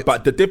 Kelly did it.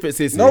 But the difference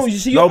is, No, you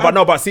see, no, I-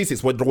 but see,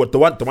 this. The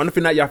one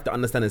thing that you have to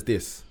understand is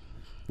this: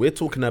 we're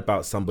talking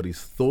about somebody's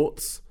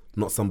thoughts,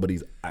 not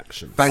somebody's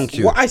actions. Thank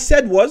you. What I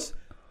said was.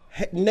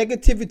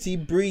 Negativity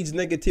breeds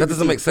negativity. That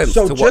doesn't make sense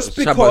So to what just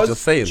Shabba because,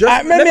 just saying.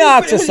 Let me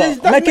ask you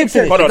something. Make him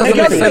finish. Hold on, It let him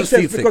doesn't finish. make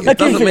sense It because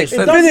doesn't make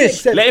sense.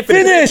 Finish. Let him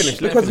finish. Finish.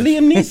 because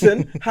Liam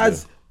Neeson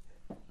has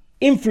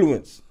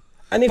influence.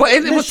 And if But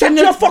it then was shut 10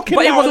 your years, fucking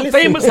but he mouth wasn't and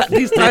listen. famous at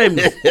these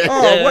times.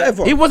 Oh,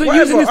 whatever. He wasn't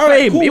Whatever. using his All right,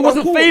 fame. cool, He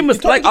wasn't cool. famous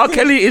You told like me to R.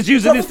 Kelly finish. is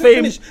using You his told me to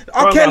fame. finish. Go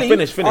on,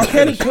 man, finish. R.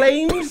 Kelly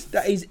claims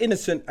that he's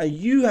innocent, and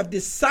you have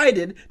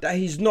decided that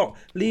he's not.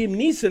 Liam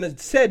Neeson has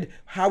said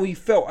how he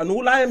felt, and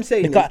all I am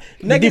saying Because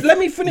is, the let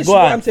me finish go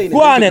what on. I'm saying.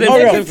 Go on then,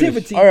 hurry up.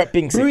 Negativity Hurry up,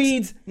 Pink Six.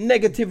 breeds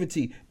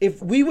negativity.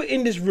 If we were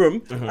in this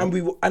room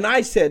and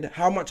I said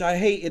how much I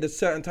hated a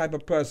certain type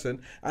of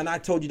person, and I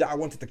told you that I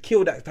wanted to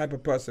kill that type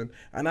of person,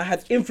 and I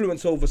had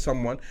influence over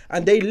someone,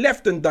 and they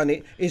left and done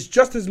it, it's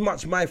just as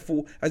much my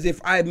fault as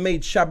if I had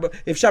made Shabba,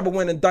 if Shabba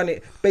went and done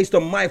it based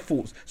on my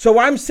faults. So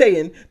I'm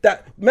saying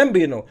that, remember,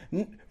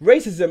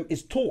 racism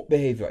is taught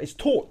behavior. It's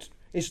taught.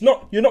 It's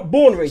not. You're not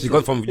born racist. you're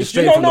going from- It's-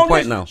 straight from the point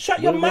listen, now.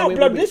 Shut your mouth,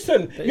 blood.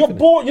 Listen, you're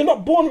born. You're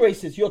not born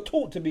racist. You're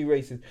taught to be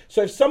racist.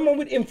 So if someone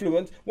with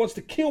influence wants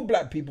to kill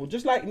black people,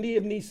 just like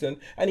Liam Neeson,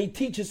 and he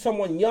teaches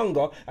someone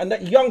younger, and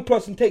that young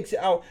person takes it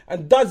out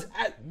and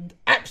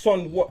acts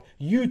on what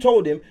you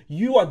told him,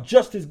 you are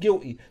just as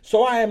guilty.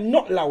 So I am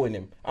not allowing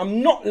him.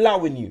 I'm not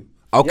allowing you.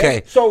 Okay.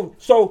 Yeah?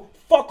 So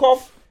fuck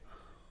off.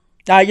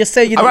 You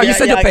say you All right, you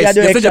said your piece.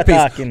 do You said your extra piece.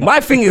 talking. My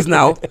thing is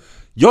now,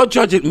 you're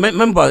judging.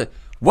 Remember,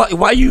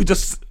 why you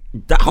just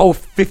that whole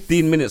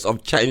 15 minutes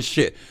of chatting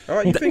shit? All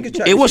right, you think it's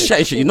chatting it was shit.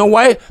 chatting shit. You know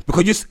why?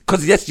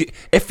 Because yes,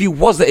 if he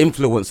was an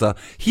influencer,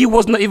 he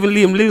was not even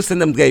Liam Lewis in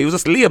them gay. He was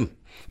just Liam.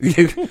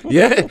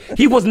 Yeah,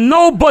 he was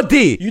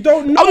nobody. You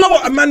don't know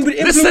what a man with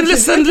influence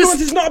Listen.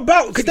 is not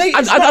about. State,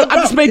 it's I not about.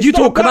 just made It's you not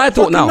talk. Can about I talk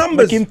fucking now?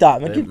 Numbers. Make him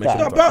talk. Make him It's not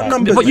talk. about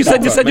numbers. But you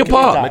said your Make him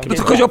part. talk.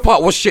 It's because your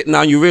part was shit.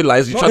 Now you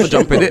realize you're Not trying to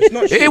jump in shit. it. It's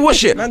not shit. It was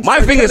shit. Man's My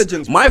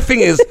thing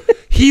is,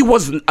 he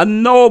was a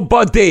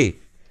nobody.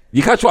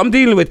 You catch what I'm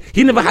dealing with?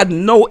 He never had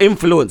no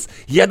influence.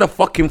 He had a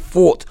fucking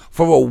fort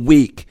for a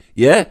week.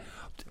 Yeah.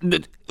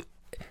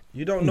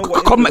 You don't know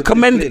what influence is,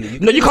 Commend. clearly.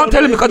 No, you can't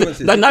tell him because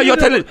now you're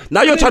telling.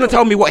 Now you're trying to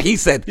tell me what he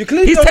said. You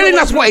clearly He's don't telling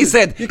know us what what he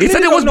influence. said. You He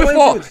said clearly it was don't know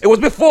before. influence. It was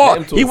before Let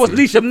him talk, he was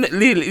Steve.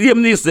 Liam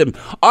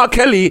Neeson. R.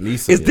 Kelly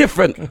Neeson, is yeah.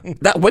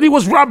 different. That when he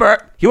was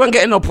Robert, he wasn't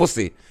getting no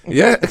pussy.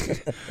 Yeah.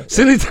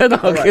 Silly turn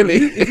R.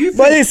 Kelly.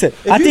 But listen,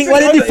 I think what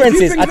the difference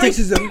is, I think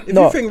If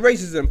you think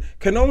racism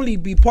can only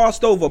be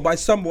passed over by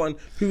someone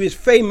who is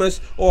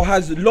famous or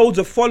has loads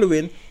of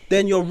following,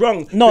 then you're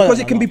wrong. No, because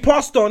no, it can no. be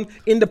passed on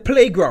in the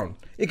playground.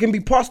 It can be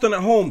passed on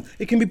at home.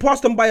 It can be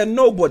passed on by a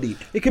nobody.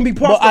 It can be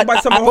passed on by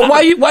someone. But why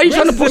are you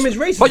trying to push? Racism is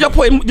racism. But you're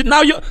putting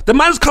now. The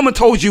man's come and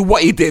told you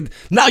what he did.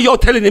 Now you're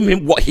telling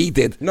him what he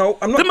did. No,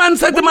 I'm not. The man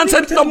said.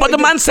 No, but the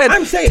man said.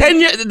 I'm saying 10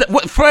 years,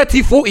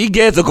 30, 40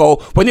 years ago,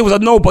 when he was a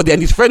nobody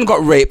and his friend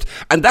got raped,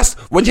 and that's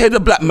when you heard the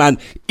black man.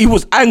 He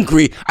was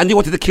angry and he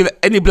wanted to kill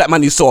any black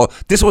man he saw.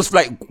 This was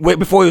like way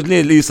before he was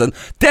near Neeson.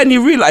 Then he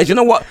realized, you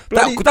know what?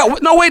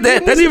 No way there.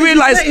 Then he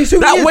realized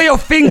that way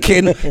of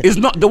thinking is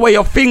not the way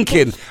of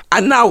thinking,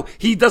 and now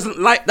he doesn't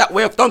like that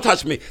way of. Don't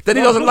touch me. Then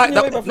he doesn't like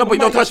that. No, but you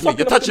don't touch me.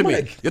 You're touching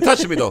me. You're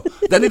touching me though.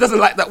 Then he doesn't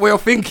like that way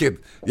of thinking.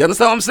 You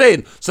understand what I'm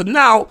saying? So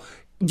now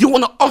you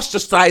want to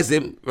ostracize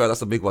him. Well,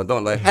 that's a big one.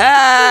 Don't lie.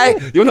 Hey,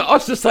 you want to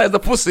ostracize the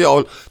pussy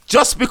hole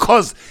just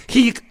because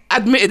he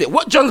admitted it.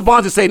 What John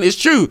Barnes is saying is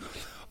true.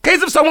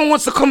 Case if someone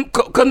wants to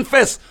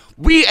confess,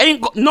 we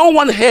ain't got no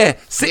one here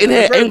sitting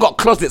here ain't got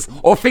closets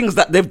or things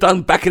that they've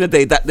done back in the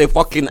day that they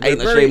fucking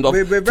ain't ashamed of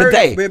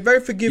today. We're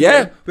very forgiving.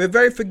 Yeah? We're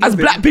very forgiving. As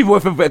black people, we're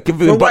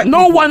forgiving, but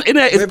no one in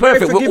here is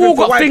perfect. We've all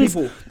got things.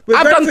 We're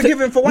very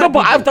forgiving for white people. No,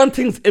 but I've done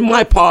things in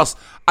my past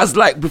as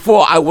like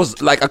before I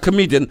was like a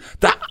comedian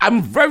that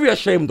I'm very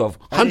ashamed of.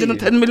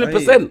 110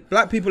 million%.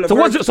 Black people are so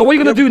what are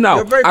you gonna do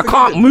now? I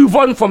can't move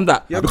on from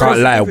that. I can't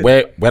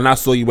lie. When I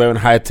saw you wearing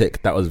high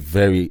tech, that was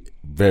very,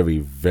 very,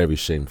 very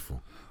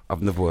shameful.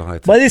 I've never worn high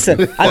tech. But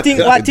listen, I think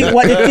what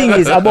the thing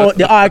is about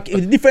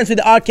the difference with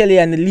the R. Kelly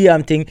and the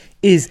Liam thing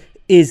is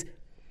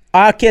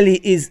R. Kelly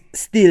is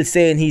still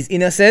saying he's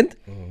innocent.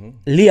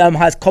 Liam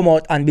has come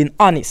out and been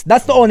honest.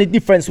 That's the only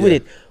difference with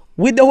it.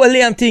 With the whole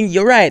Liam thing,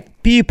 you're right.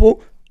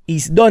 People,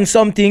 he's done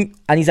something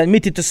and he's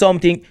admitted to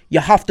something. You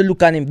have to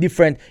look at him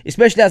different,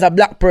 especially as a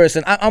black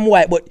person. I'm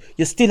white, but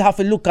you still have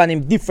to look at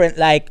him different.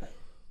 Like,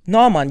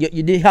 no man,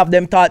 you did have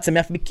them thoughts and you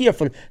have to be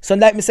careful. So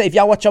like me say, if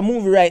you watch a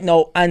movie right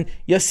now and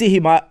you see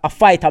him a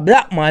fight a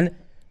black man,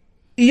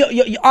 you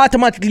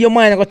automatically your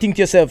mind going to think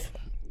to yourself,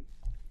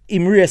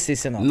 him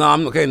racist, you know. No,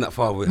 I'm not getting that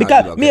far with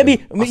because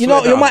maybe you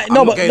know you might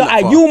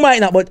you might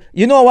not, but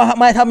you know what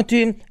might happen to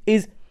him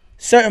is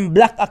certain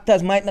black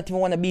actors might not even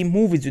want to be in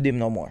movies with him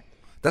no more.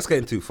 That's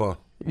getting too far.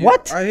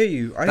 What? I hear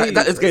you.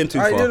 That is getting too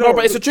far. No,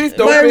 but it's the truth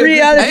though. My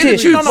reality.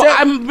 It's the truth.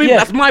 No,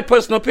 that's my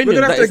personal opinion.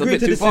 We're gonna have That to is a agree bit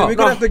to too this. far. We're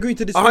gonna have to agree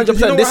to this. 100%. You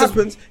know what This is-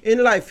 happens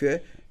in life, yeah?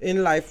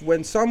 In life,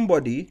 when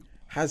somebody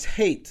has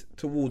hate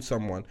towards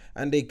someone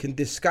and they can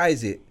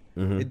disguise it,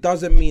 it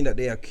doesn't mean that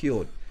they are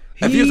cured.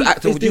 If you was an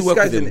actor, is would you work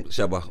with him, disguising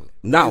it. Shabba?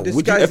 Now, He's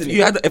would you? If disguising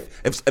you it.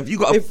 had, if you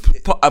got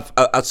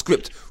a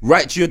script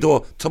right to your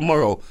door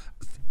tomorrow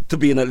to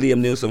be in a Liam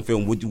Neeson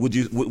film, would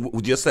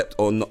you accept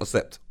or not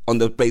accept on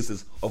the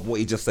basis of what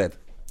he just said?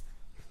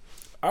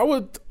 I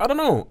don't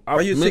know.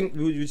 Would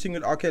you sing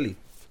with R. Kelly?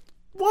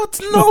 What?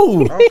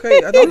 No.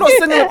 Okay, I'm not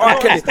singing with R.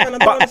 Kelly. I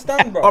don't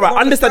understand, bro. All right,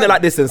 understand it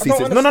like this, and I don't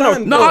CC.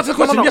 understand, No, bro. answer the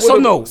question, yes or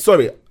no?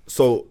 Sorry.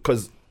 So,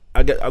 because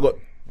I got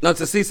No,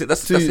 to see it.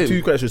 That's two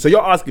him. questions. So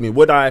you're asking me,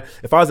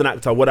 if I was an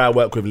actor, would I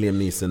work with Liam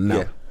Neeson now?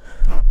 Yeah.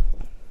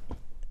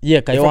 Yeah,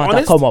 because you If I'm want to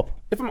honest- come up.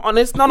 If I'm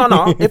honest, no.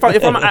 if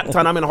I'm an actor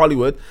and I'm in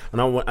Hollywood and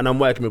I'm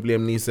working with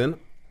Liam Neeson,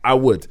 I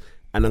would.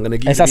 And I'm gonna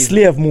give It's you a these-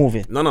 slave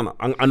movie. No.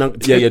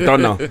 Yeah, you're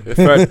done now.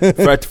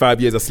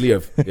 35 years a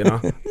slave. You know,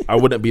 I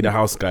wouldn't be the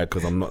house guy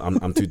because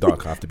I'm too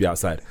dark. I have to be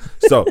outside.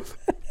 So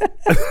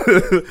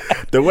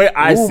the way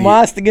I Ooh, see,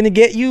 master gonna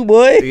get you,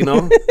 boy. it, you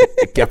know,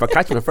 if I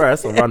catch me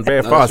first, I'll run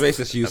very No, fast. that's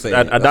racist. You say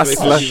And that's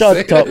racist. like-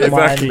 Shut up, man.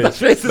 Exactly.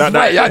 That's racist, That-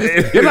 mate.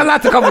 You're not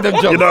allowed to come with them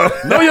jokes.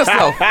 You know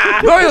yourself.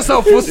 Know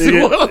yourself, pussy.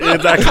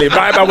 exactly.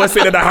 My was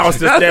sitting in the house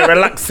just there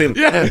relaxing.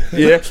 Yeah.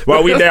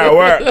 While we there at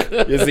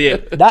work, you see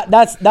it.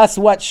 That's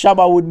what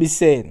Shabba would be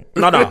saying.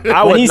 No.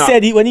 I When would he not.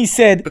 said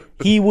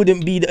he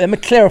wouldn't be. Let me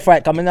clarify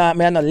it. Cause I'm not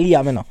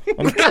Liam, you know.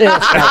 Let me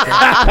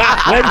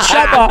clarify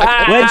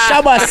it. When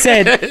Shabba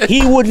said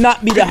he would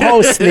not be the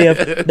house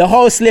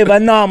slave are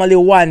normally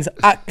ones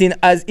acting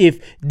as if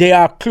they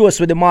are close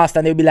with the master,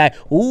 and they'll be like,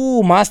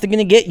 "Ooh, master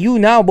gonna get you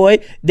now, boy."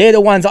 They're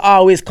the ones that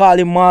always call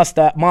him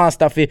master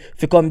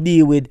for come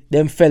deal with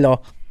them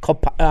fellow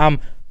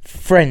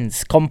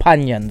friends,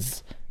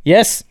 companions.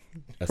 Yes.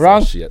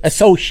 Wrong?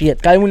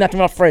 Associate. Cause we're not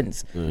even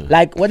friends.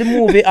 Like what the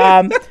movie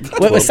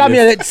with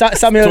Samuel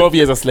 12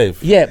 years a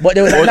slave. Yeah, but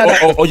there was another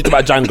Or you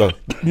talk about Django.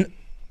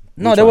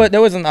 no, there wasn't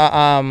there wasn't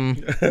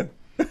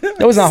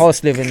a house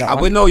slave in that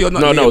one. We know you're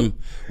not. No. Liam.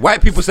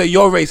 White people say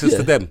you're racist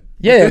to them.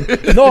 Yeah.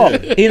 No,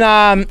 in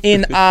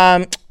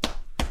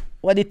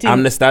what the thing?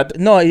 Amnestad?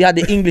 No, he had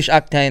the English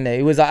actor in there.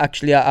 It was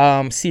actually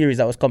a series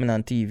that was coming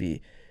on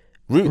TV.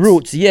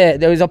 Roots, yeah.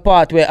 There was a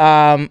part where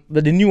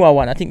the newer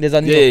one. I think there's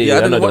a new. Yeah,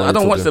 I know the one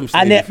don't you're watch them.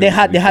 And they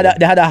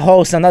had a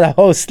house, another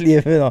house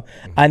slave, you know.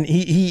 And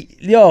he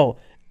you know,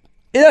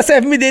 say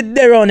if me did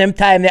there around them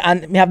time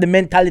and me have the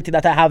mentality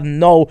that I have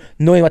now,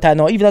 knowing what I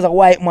know, even as a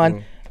white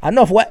man,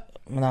 enough what.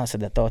 I'm not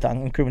saying that thought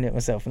I'm incriminate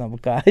myself now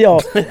because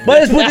but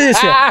let's put it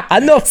this way.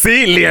 Enough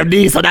See Liam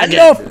Neeson again.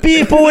 enough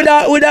people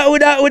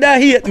would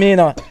hate me, you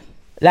know.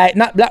 Like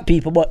not black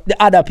people, but the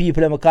other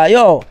people them because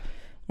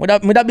would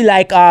that be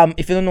like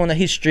if you don't know the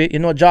history, you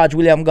know George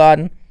William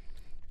Gordon?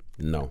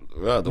 No.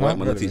 Right, the white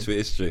man that teach me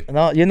history.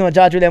 No, you know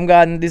George William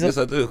Garden. This Yes,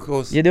 I do, of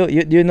course. you do.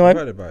 You know I him.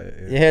 heard about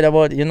it. You heard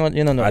about it. You know. I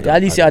don't,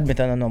 At least I you don't. admit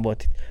I don't know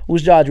about it.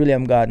 Who's George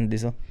William Garden?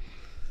 This one.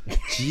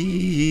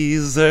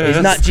 Jesus.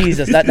 It's not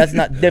Jesus. That's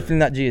not definitely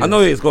not Jesus. I know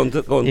it's gone.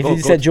 Go on. If Go,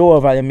 you said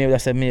Jehovah, then maybe I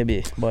said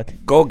maybe.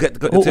 But go get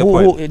to your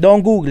point.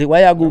 don't Google it.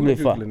 Why you Google it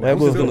for? Googling Why you it.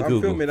 Google I'm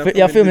it? filming.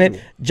 You're filming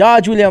it.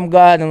 George William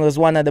Garden was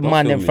one of the Don't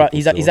man. film Them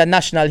me, from, he's a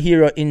national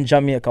hero in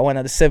Jamaica. One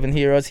of the 7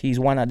 heroes. He's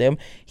one of them.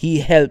 He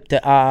helped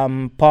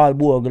Paul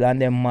Bogle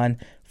and them man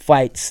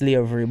fight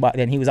slavery back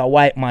then. He was a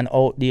white man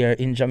out there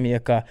in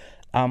Jamaica.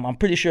 I'm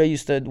pretty sure he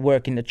used to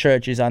work in the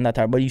churches and that,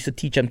 but he used to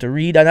teach them to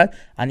read and that,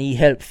 and he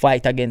helped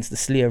fight against the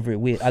slavery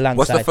alongside.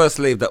 What's the first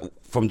slave that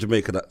from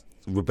Jamaica that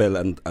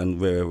rebelled and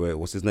where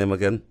what's his name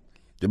again? Do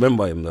you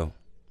remember him though?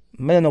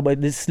 I don't know, but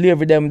the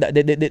slavery them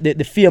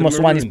the famous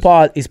The one is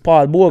Maroons.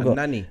 Paul Bogle.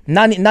 Nanny.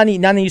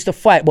 Nanny used to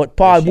fight, but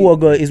Paul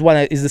Bogle is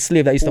the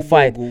slave that used to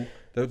fight.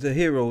 The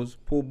heroes,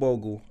 Paul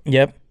Bogle,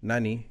 Yep,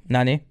 Nanny,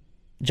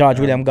 George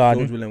William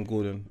Garden, George William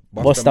Gordon,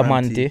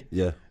 Bustamante,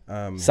 Yeah.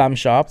 Sam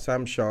Sharp.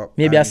 Sam Sharp,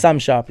 Maybe a and- Sam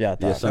Sharp, yeah.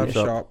 Yeah, Sam Sam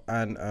Sharp. Sharp,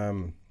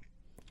 and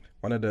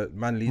one of the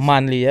Manleys,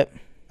 Manly, yep.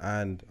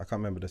 and I can't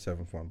remember the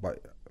 7th one,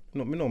 but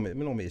no, me know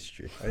me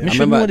history. Me I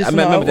should know remember this there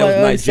now. was Why are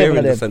 7 Nigerian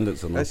of them?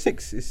 descendants and all. It's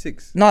 6. It's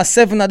 6. No,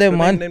 7 of them,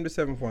 man. Name the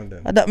 7th one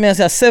then. That means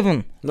I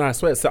 7. No, I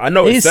swear. I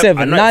know He's it's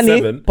 7. I know Nanny,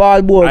 it's 7. Paul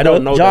I Bogle,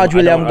 don't know George them.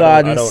 William I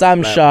Garden, don't,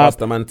 Sam like, Sharp,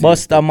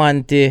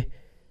 Bustamante.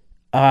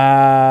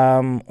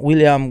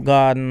 William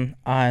Garden,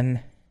 and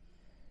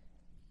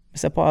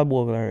Mr. Paul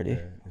Bogle already.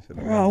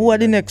 Who are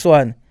the next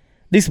one?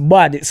 This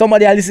bad.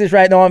 Somebody else is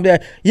right now and be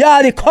like,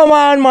 yeah, come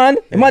on, man.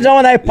 Imagine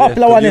one of the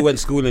popular one. You went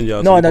schooling,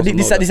 yeah. No,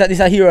 this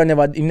a hero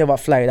never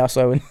fly. That's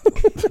why.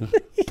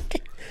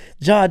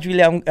 George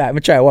William. Let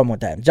me try one more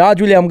time.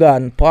 George William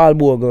Garden, Paul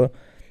Bogle,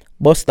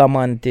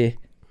 Bustamante,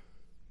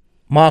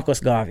 Marcus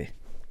Garvey.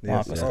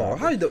 Marcus Garvey.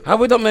 How you do? How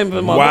we don't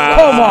remember my Wow.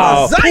 Come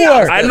on,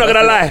 poor. I'm not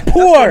gonna lie.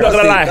 Poor. I'm not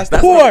gonna lie. That's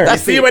Poor. You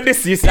That's see deep. when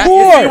this, you see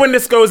Poor. when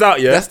this goes out,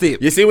 yeah. That's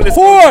deep. You see when this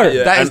Poor. goes out,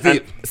 yeah. That is And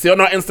deep. see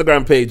on our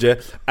Instagram page, yeah,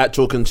 at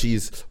Chalk and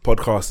Cheese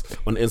Podcast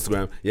on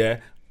Instagram,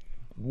 yeah.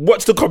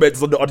 Watch the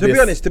comments on To this. be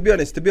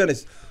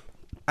honest,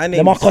 I The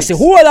named Marcus, 6.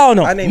 who are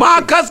now? I named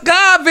Marcus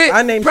Garvey.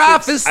 I named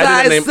prophesy.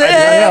 I didn't name.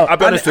 say. I'll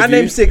be honest with I you.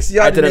 named 6.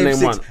 Yeah, I didn't name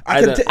 6. one.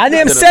 I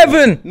named didn't-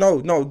 7.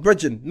 No,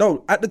 Bridget.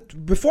 No,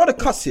 before the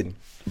cussing.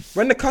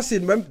 When the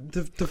cussing,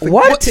 the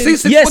What? See,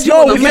 six, Yes, what do you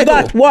yo, want we to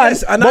got one.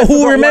 Yes, and I But who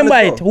forgot one remember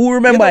as it? well. Who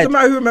remember It it? doesn't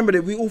matter who remembered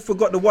it. We all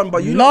forgot the one,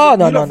 but you No.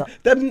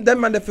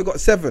 Them man, they forgot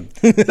 7.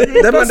 Them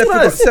man, they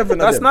forgot 7 of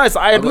That's them. nice.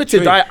 I admitted.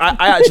 three. I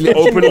actually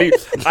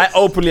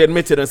openly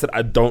admitted and said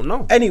I don't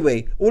know.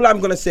 Anyway, all I'm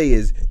gonna say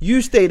is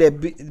you stay there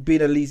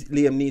being a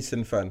Liam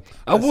Neeson fan.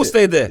 I will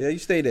stay there. Yeah, you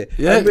stay there.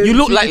 Yeah, And you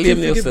look you're like too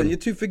Liam forgiving. Neeson. You're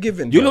too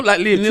forgiving. You bro. look like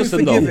Liam You're too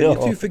Neeson, though. forgiving. Yeah.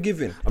 You're too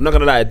forgiving. I'm not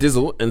gonna lie,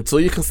 Dizzle. Until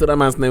you can say that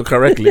man's name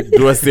correctly,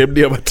 do a same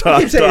name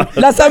Keep saying,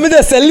 Last time we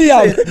just say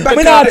Liam. Back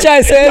We in not the-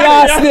 try say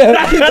last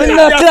name. We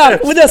not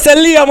clap. We just say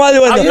Liam.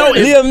 I've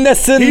noticed. Liam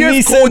Neeson. He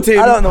has called him.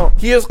 I don't know.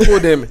 He has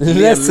called him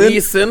Liam Lesson.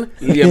 Neeson,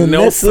 Liam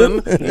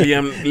Nelson,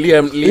 Liam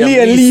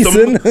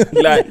Neeson.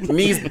 Neeson, like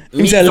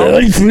He said,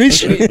 "Liam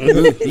Frisch."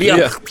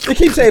 Liam. They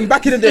keep saying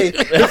back in the day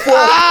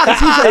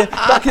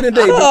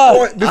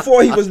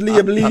before he was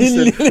Liam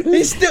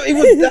Neeson. He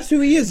was. That's who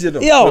he is, you know.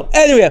 Yo,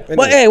 anyway.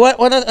 But hey, what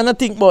I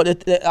think about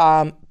it?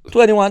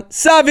 21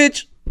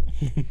 Savage.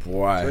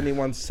 Boy.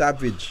 21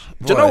 Savage.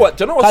 Do you know what?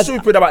 Do you know what's 'Cause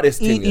stupid about this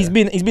thing? He's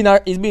been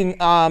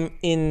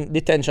in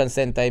detention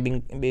center. He's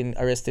been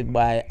arrested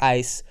by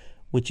ICE,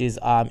 which is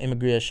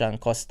immigration,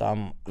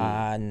 custom,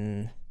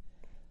 and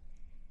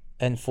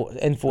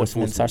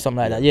enforcement or something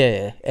like that.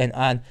 Yeah.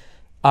 And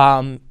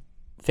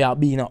for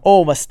being an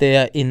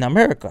overstay in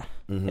America,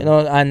 you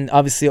know, and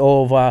obviously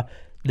over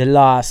the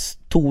last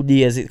 2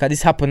 days, because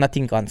this happened I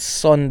think on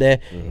Sunday.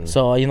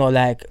 So you know,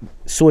 like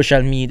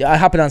social media, it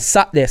happened on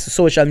Saturday. So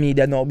social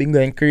media now been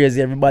going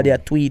crazy. Everybody a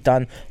tweet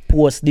and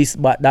post this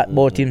but that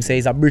about him.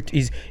 Says a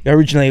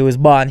originally he was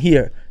born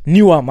here.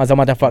 Newham, as a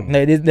matter of fact.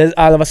 Now, there's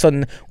all of a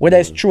sudden, whether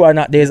it's true or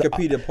not, there's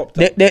Wikipedia popped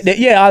up.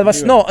 yeah, all of a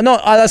sudden, no,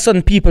 all of a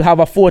sudden people have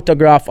a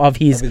photograph of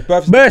his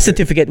birth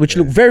certificate, which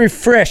look very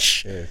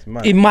fresh. it's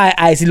mad. In my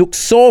eyes, it looks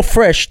so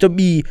fresh to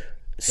be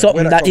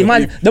something where that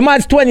that the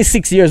man's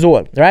 26 years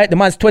old, right? The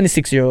man's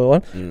 26 years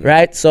old,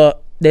 right? So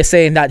they're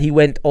saying that he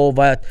went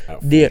over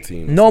there.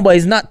 14. No, but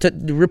it's not.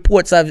 The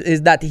reports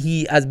is that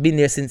he has been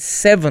there since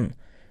 7.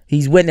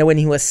 He's went there when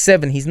he was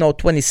 7. He's now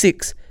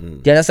 26. Do you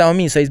understand what I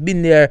mean? So he's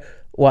been there.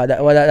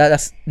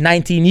 That's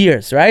 19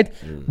 years, right?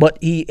 But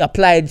he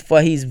applied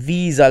for his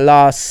visa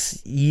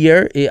last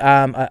year,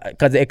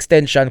 because the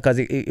extension, because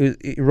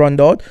it run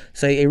out.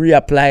 So he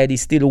reapplied.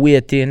 He's still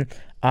waiting.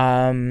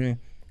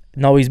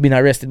 Now he's been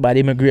arrested by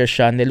the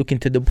immigration. They're looking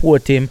to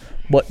deport him,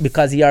 but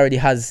because he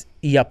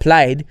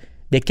applied,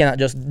 they cannot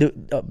just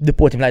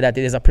deport him like that.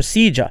 There's a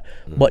procedure,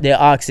 but they're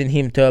asking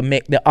him to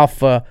make the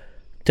offer,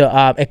 to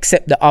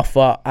accept the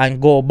offer and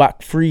go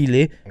back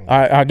freely,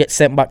 or get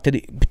sent back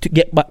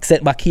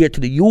sent back here to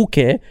the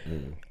UK,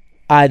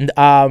 and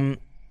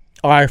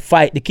or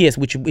fight the case,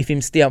 which if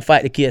him stay and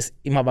fight the case,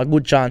 him have a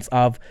good chance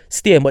of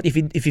staying. But if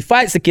he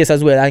fights the case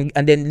as well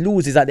and then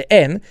loses at the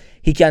end,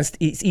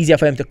 it's easier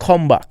for him to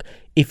come back.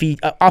 If he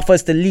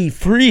offers to leave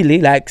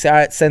freely, like say, all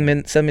right, send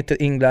me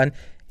to England,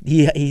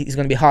 he's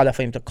going to be harder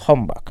for him to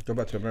come back. Go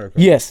back to America.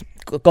 Yes,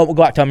 go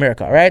back to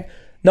America, right?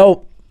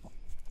 Now,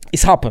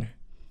 it's happened.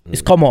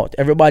 It's come out.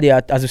 Everybody,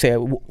 as you say,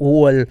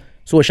 whole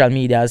social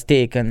media has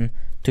taken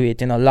to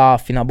it,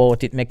 laughing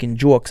about it, making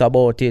jokes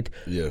about it,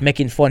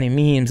 making funny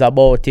memes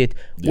about it,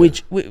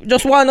 which we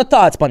just want no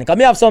thoughts, Panic. I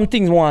may have some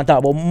things we want to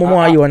talk about.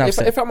 More you want to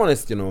say. If I'm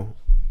honest,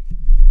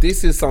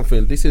 this is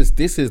something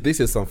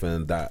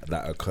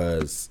that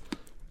occurs,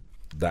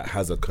 that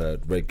has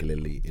occurred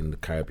regularly in the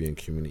Caribbean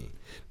community.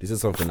 This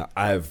is something that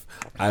I've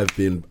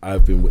been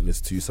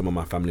witness to. Some of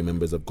my family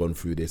members have gone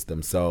through this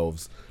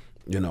themselves.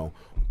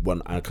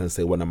 One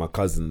of my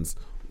cousins,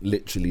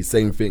 literally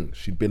same thing.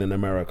 She'd been in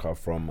America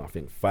from I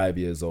think 5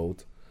 years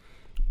old.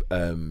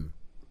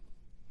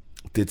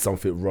 Did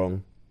something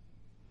wrong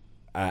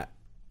at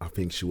I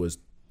think she was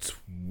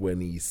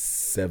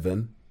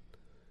 27.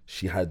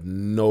 She had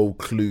no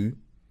clue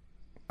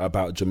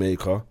about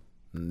Jamaica.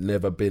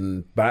 Never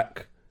been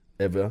back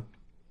ever.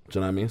 Do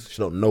you know what I mean? She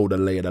don't know the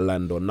lay of the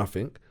land or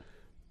nothing.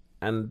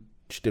 And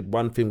she did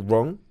one thing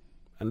wrong,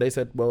 and they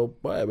said, "Well,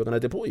 we're gonna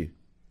deport you."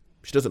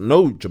 She doesn't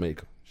know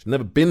Jamaica. She's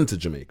never been to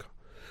Jamaica.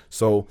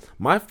 So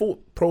my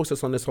thought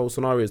process on this whole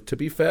scenario is, to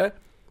be fair,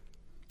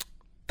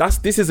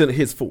 this isn't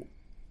his fault.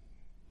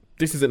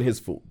 This isn't his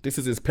fault. This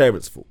is his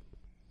parents' fault.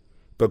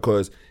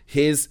 Because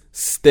his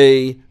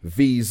stay,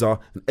 visa,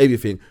 and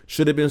everything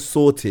should have been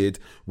sorted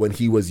when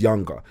he was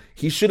younger.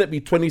 He shouldn't be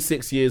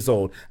 26 years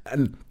old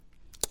and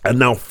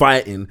now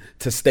fighting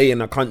to stay in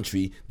a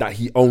country that's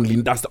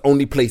the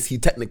only place he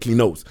technically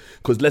knows.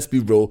 Because let's be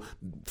real,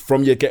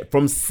 from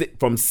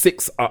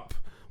 6 up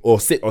or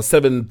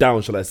 7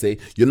 down, shall I say,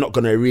 you're not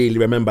gonna really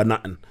remember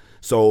nothing.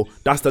 So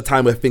that's the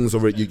time where things are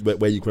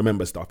where you can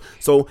remember stuff.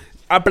 So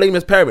I blame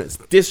his parents.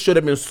 This should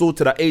have been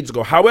sorted at age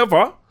ago.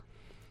 However,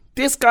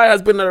 this guy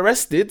has been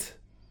arrested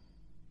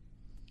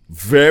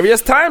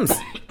various times.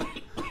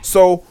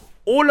 So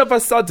all of a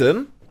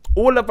sudden,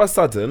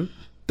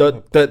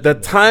 the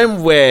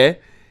time where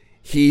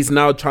he's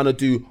now trying to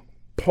do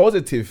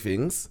positive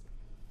things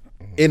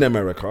in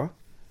America,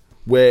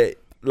 where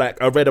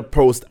like I read a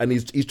post and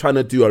he's trying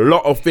to do a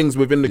lot of things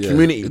within the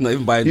community. He's not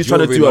even buying he's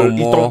trying to jewelry he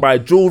don't buy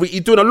jewelry.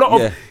 He's doing a lot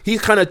of. Yeah.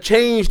 He's kind of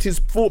changed his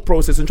thought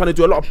process and trying to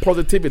do a lot of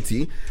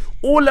positivity.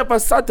 All of a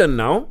sudden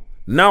now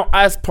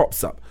eyes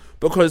pops up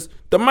because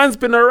the man's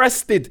been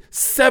arrested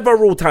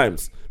several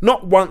times,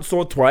 not once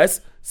or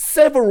twice,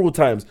 several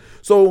times.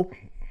 So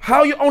how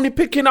are you only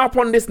picking up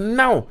on this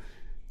now?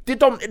 They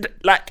don't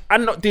like. I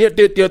know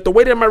the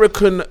way the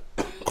American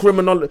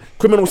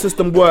criminal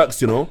system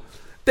works.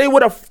 That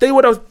would have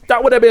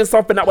been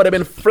something that would have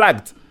been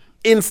flagged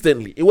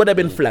instantly. It would have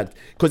been flagged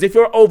because if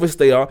you're an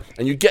overstayer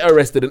and you get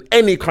arrested in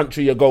any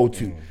country you go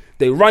to,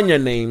 they run your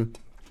name.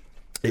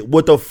 It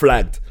would have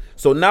flagged.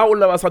 So now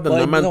all of a sudden,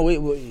 the man.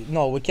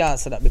 We can't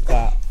say that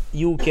because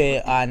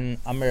UK and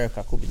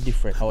America could be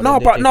different.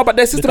 But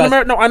their system in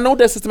America. No, I know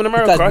their system in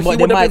America. Because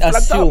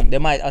they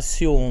might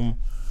assume.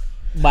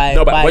 By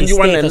when you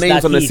run their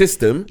names on the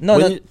system,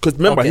 because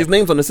remember his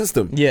name's on the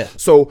system. Yeah.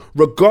 So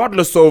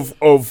regardless of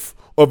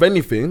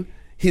anything,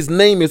 his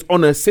name is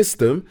on a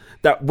system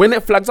that when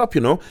it flags up,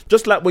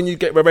 just like when you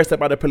get arrested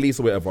by the police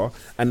or whatever,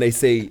 and they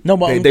say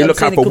they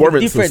look out for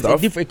warrants and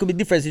stuff. It could be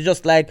different. It's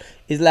just like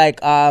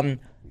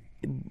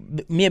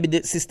maybe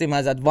the system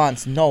has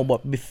advanced now,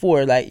 but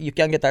before, like, you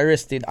can get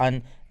arrested,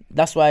 and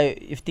that's why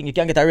you think you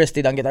can get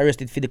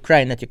arrested for the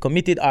crime that you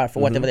committed or for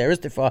whatever they're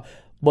arrested for.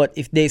 But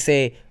if they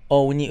say,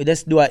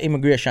 let's do an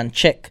immigration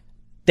check,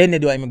 then they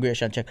do an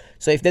immigration check.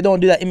 So if they don't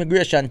do that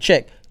immigration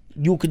check,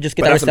 you could just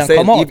get arrested and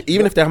come out.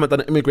 Even if they haven't done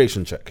an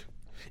immigration check.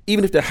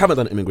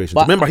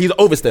 Remember, he's an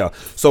overstayer.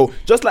 So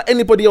just like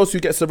anybody else who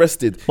gets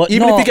arrested, if you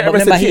get arrested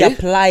remember, here,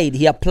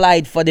 he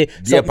applied for the.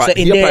 So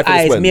in their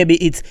eyes, maybe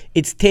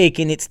it's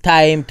taking its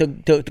time to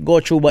go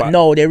through. But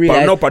no, they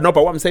realize. But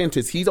what I'm saying to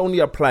is, he's only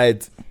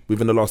applied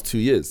within the last 2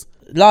 years.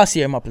 Last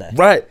year, he applied.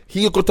 Right,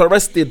 he got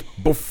arrested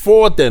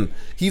before then.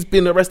 He's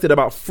been arrested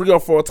about 3 or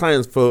 4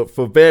 times for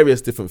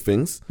various different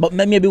things. But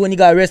maybe when he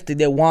got arrested,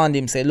 they warned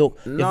him, say, look,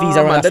 the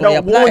visa runs, they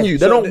don't warn you.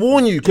 They don't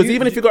warn you, because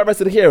even if you got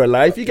arrested here,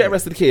 if you get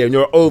arrested here and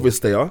you're an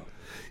overstayer,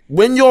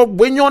 when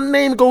your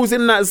name goes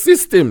in that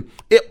system,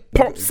 it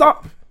pops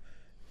up.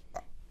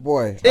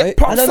 Boy, I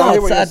don't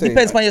know. It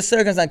depends on your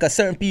circumstance, because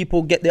certain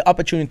people get the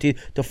opportunity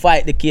to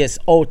fight the case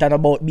out and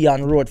about, be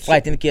on the road,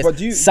 fighting the case,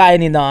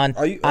 signing on.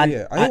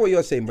 I know what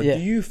you're saying, but do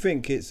you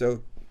think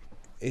do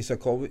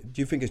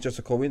you think it's just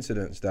a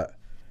coincidence that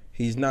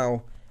he's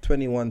now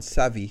 21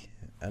 savvy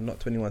and not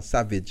 21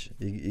 Savage.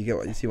 You get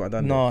what you see what I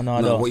done? No,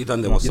 there? No, what you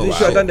done there was You so see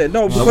what I shit. done there?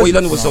 No, What you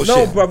done there was so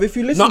no, shit. bruv. If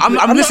you listen, No,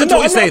 I'm listening to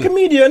what you're saying. I'm not a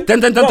comedian.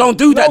 Then Bruv, don't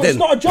do that no, then. It's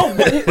not a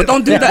joke. But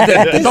don't do that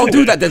then. Don't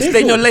do that then.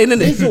 Stay in your lane,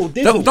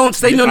 innit? Don't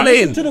stay in your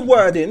lane. Listen to the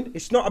wording.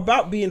 It's not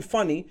about being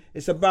funny.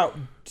 It's about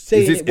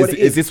saying it what it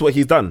Is this what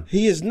he's done?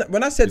 He is.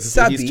 When I said Is this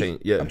what he's savvy,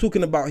 changed? Yeah. I'm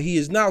talking about he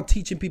is now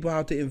teaching people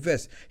how to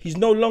invest. He's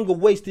no longer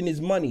wasting his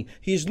money.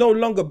 He is no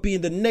longer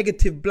being the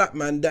negative black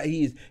man that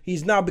he is.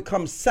 He's now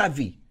become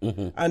savvy,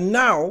 and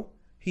now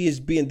he is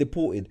being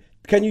deported.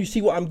 Can you see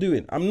what I'm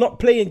doing? I'm not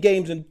playing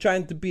games and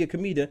trying to be a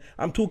comedian.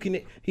 I'm talking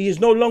it. He is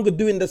no longer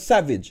doing the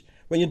savage.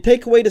 When you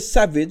take away the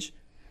savage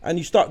and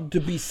you start to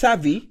be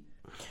savvy,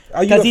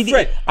 are you a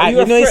threat?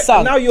 You know his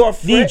song. Now you're a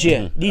threat.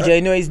 DJ,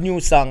 you know his new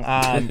song.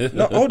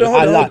 No, hold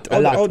on. A lot. You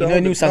know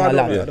his new song, A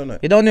Lot. I don't know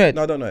it. You don't know it?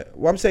 No, I don't know it.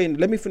 What I'm saying,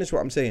 let me finish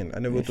what I'm saying,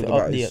 and then we'll talk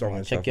about his song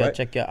and stuff. Right?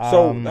 Check your.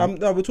 So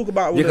no, we'll talk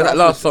about. Yeah, 'cause that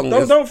last song.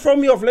 Don't throw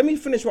me off. Let me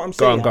finish what I'm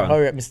saying. Go on.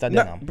 Hurry up, Mr.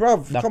 Denham.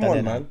 Bruv, come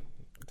on, man.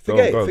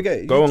 Go Forget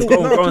it. Go on, Talk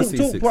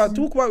C6. about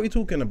what we're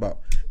talking about.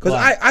 Because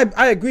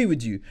I agree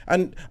with you,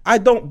 and I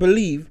don't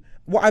believe.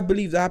 What I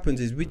believe that happens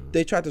is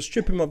they try to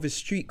strip him of his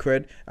street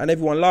cred and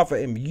everyone laugh at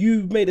him.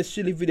 You made a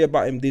silly video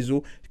about him,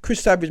 Dizzle. Chris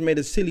Savage made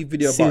a silly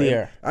video about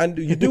him. And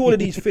you do all of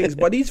these things,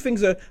 but these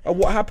things are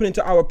what happening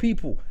to our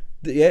people.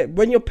 Yeah,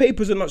 when your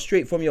papers are not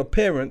straight from your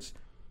parents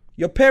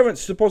are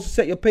supposed to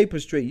set your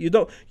papers straight.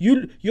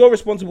 You're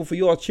responsible for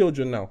your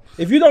children now.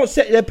 If you don't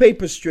set their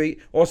papers straight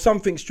or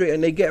something straight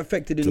and they get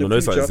affected in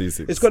the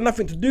future, it's got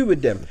nothing to do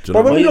with them.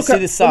 But when we look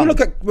at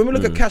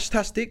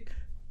Cashtastic,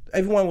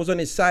 everyone was on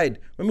his side.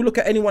 When we look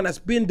at anyone that's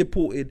been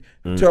deported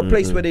to a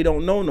place where they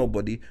don't know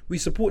nobody, we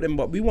support them,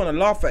 but we want to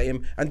laugh at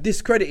him and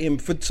discredit him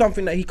for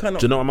something that he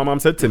cannot. Do you know what my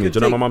mum said to me? Do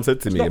you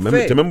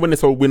remember when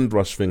this whole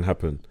Windrush thing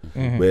happened,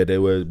 where they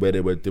were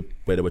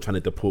trying to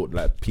deport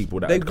like people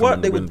that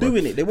they were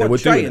doing it. They weren't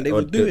trying. They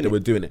were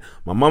doing it.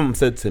 My mum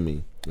said to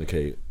me,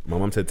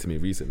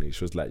 recently,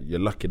 she was like, "You're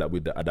lucky that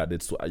that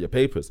did sort out your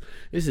papers."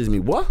 This is me.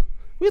 What are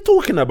you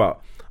talking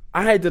about?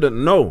 I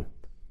didn't know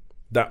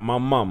that my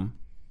mum.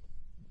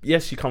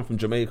 Yes, she come from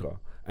Jamaica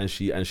and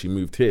she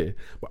moved here,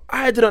 but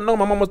I didn't know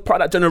my mum was part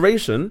of that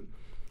generation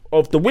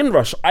of the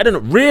Windrush. I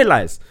didn't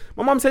realize.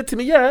 My mum said to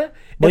me, "Yeah,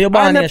 but you're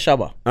born here,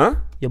 Shabba. Huh?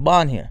 You're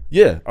born here.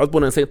 Yeah, I was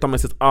born in St.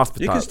 Thomas's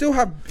Hospital. You can still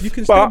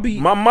but be.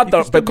 My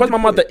mother, because my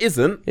mother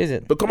isn't,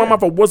 because my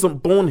mother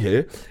wasn't born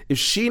here. If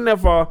she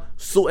never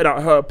sorted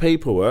out her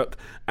paperwork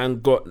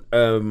and got,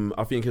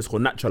 I think it's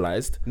called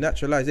naturalization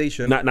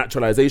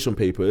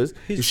papers.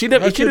 If she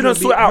didn't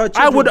sort it out,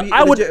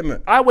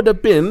 I would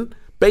have been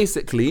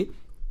basically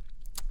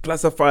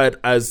classified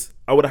as,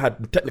 I would have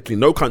had technically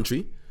no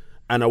country,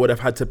 and I would have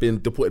had to been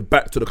deported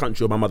back to the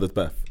country of my mother's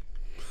birth.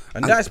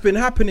 And that's been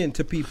happening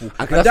to people,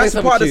 and that's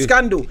part of the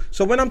scandal.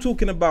 So when I'm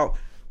talking about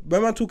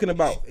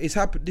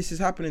this is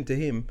happening to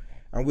him,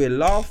 and we're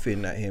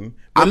laughing at him.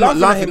 We're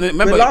laughing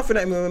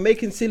at him. We're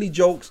making silly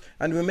jokes,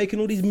 and we're making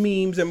all these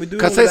memes, and we're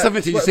doing. Can I say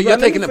something to you? So you're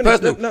taking it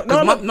personal.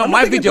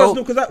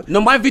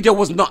 My video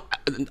was not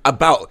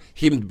about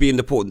him being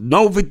deported.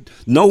 No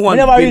one.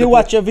 I never really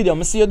watch your video.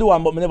 I see you do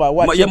one, but I never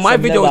watch. My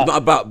video is not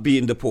about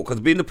being deported, because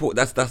being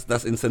deported,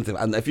 that's insensitive.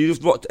 And if you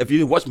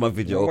watch my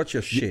video, watch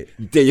your shit.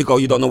 There you go.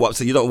 You don't know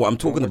what I'm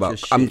talking about.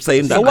 I'm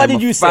saying that. So what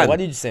did you say? What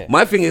did you say?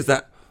 My thing is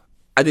that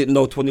I didn't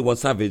know 21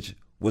 Savage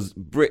was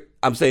Brit.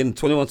 I'm saying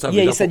 21 Savage.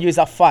 Yeah, you said you was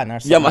a fan or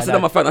something. Yeah, I said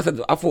I'm a fan.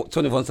 I thought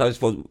 21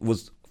 Savage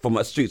was from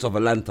the streets of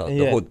Atlanta,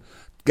 the hood.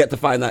 Get to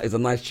find out is a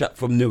nice chap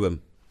from Newham.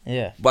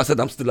 Yeah. But I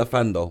said I'm still a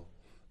fan though.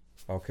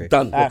 Okay.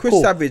 Done.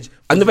 Chris Savage.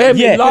 And the way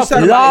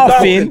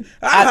laughing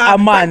at a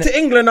man. Back to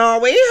England,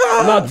 are we?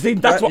 No, see,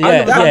 that's what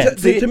I know.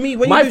 To me,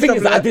 when my you do thing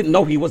is that like I didn't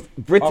know he was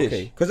British.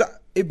 Okay. Because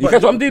you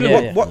guys what I'm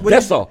dealing with?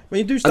 When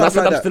you do stuff and I said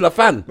like I'm that, still a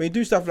fan. When you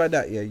do stuff like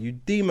that, you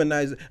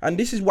demonize, and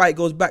this is why it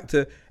goes back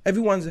to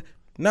everyone's.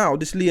 Now,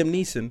 this Liam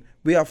Neeson,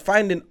 we are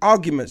finding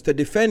arguments to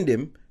defend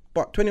him,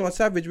 but 21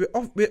 Savage, we're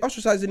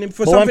ostracizing him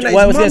for something that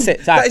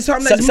his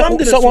mum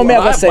did.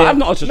 I'm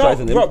not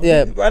ostracizing him.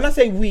 Yeah. When I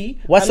say we,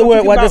 what's the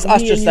word? What does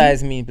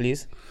ostracize mean,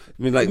 please?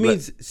 It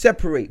means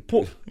separate.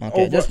 Put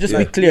okay, just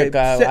be clear,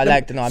 because I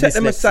like to know. Set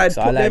them aside.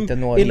 So I like to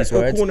know these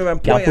words.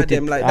 And put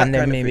them like that, and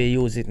then maybe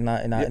use it in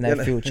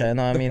the future. You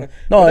know what I mean?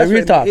 No,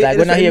 real talk. Like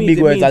when I hear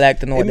big words, I like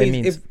to know what they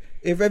mean. If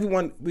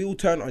everyone, we all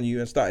turned on you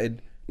and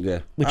started,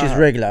 which is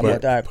regular,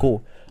 but alright,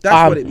 cool.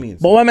 That's what it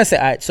means. But when I say,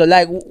 alright, so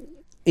like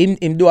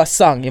him do a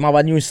song, him have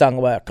a new song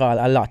called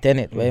A Lot,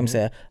 innit? Where him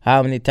say,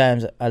 how many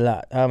times a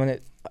lot? How many?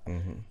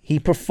 He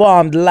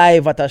performed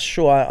live at a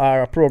show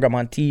or a program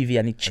on TV,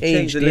 and he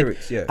changed the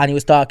lyrics, and he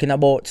was talking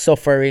about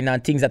suffering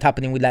and things that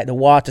happening with like the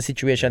water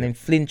situation in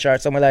Flint or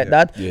something like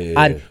that.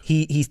 And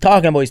he's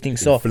talking about his things.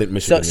 So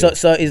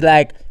it's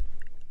like,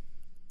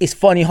 it's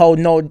funny how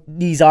now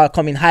these are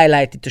coming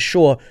highlighted to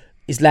show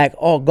it's like,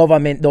 oh,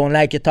 government don't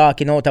like you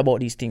talking out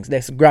about these things.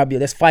 Let's grab you.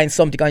 Let's find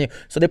something on you.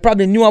 So they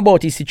probably knew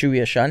about his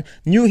situation,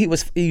 knew he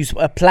was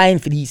applying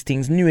for these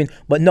things, knew it,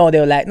 but no, they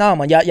were like, nah,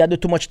 man, you do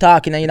too much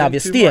talking and you have your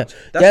steer.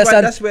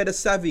 That's where the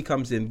savvy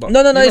comes in. But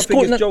no, it's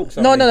cool. Jokes,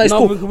 No, it's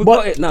cool. We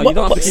got it now. You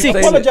don't have to keep saying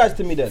apologize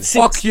to me then.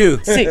 Fuck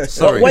you.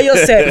 Sorry. What you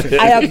said,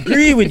 I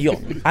agree with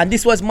you. And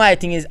this was my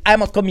thing is,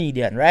 I'm a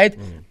comedian, right?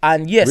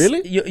 And yes,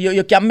 Really?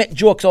 you can make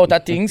jokes out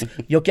of things.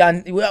 You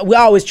can. We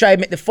always try to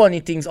make the funny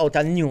things out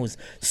of news.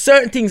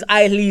 Certain things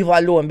I leave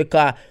alone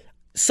because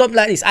something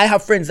like this. I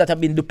have friends that have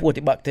been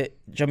deported back to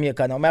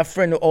Jamaica now. My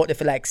friend who out there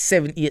for like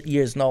 7-8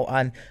 years now,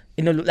 and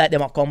you know, look like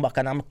them have come back,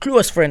 and I'm a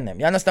close friend them.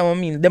 You understand what I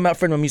mean? Them my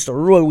friend who used to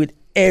roll with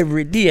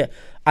every day.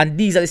 And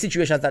these are the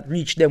situations that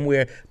reach them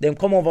where them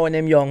come over when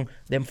them young,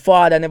 them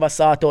father never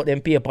sort out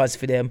them papers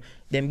for them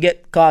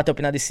get caught up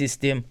in the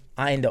system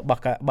and end up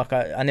back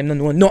and them don't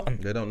know nothing.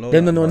 They don't know.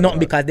 They don't know nothing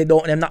because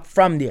they're not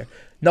from there.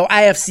 Now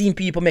I have seen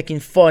people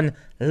making fun,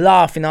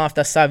 laughing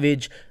after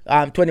Savage,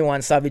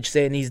 21 Savage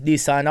saying he's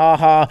this and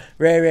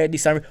rare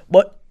this and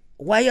but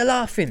why you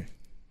laughing?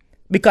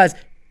 Because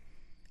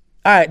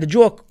alright, the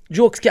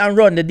jokes can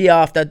run the day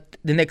after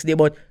the next day,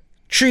 but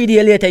 3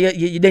 days later,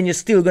 you're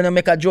still gonna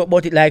make a joke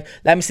about it. Like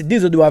me say,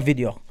 this will do a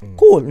video.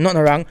 Cool, nothing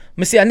wrong.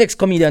 Me see a next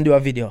comedian do a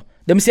video.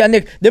 Then me see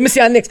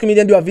a next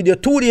comedian do a video.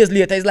 2 days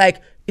later, it's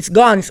like it's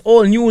gone. It's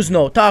all news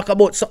now. Talk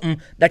about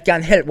something that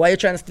can help. Why you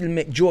trying to still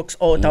make jokes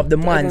out of the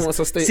man's?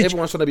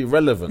 Everyone's trying to be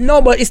relevant.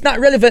 No, but it's not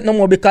relevant no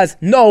more because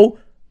now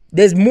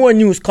there's more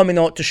news coming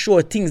out to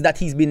show things that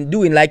he's been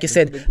doing, like you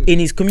said, in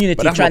his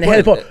community, trying to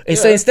help out. And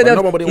so instead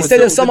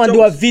of someone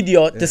do a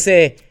video to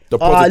say,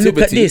 look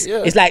at this,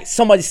 it's like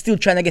somebody's still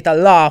trying to get a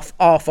laugh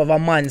off of a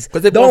man's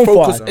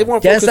downfall.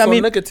 Everyone focuses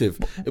on negative.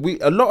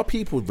 A lot of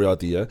people,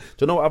 Brady, do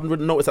you know what I've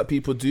noticed that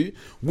people do?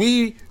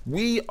 We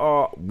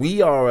are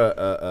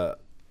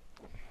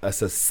a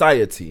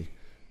society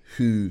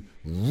who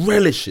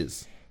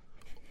relishes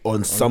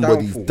on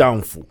somebody's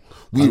downfall.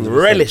 We 100%.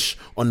 Relish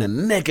on the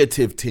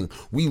negative thing.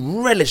 We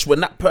relish when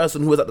that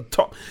person who was at the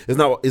top is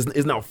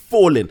now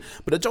falling.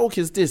 But the joke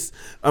is this,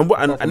 and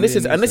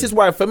this is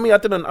why for me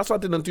that's why I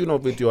didn't do no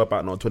video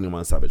about no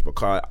 21 Savage,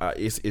 because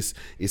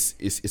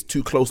it's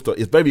too close to,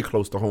 it's very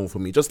close to home for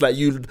me. Just like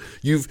you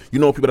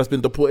know people that's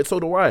been deported, so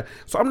do I.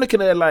 So I'm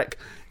looking at it like,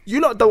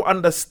 you lot don't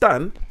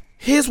understand.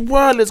 His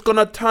world is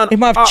gonna turn. He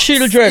might have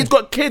children. He's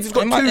got kids. He's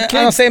got two kids.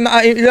 I'm saying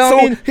that, you know so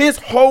what I mean? His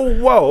whole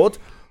world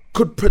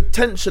could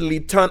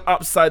potentially turn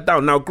upside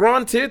down. Now,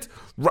 granted,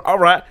 all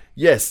right,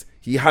 yes,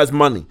 he has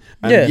money,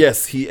 and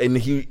yes, he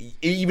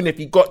even if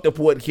he got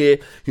deported here,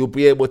 he'll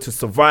be able to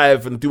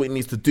survive and do what he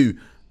needs to do.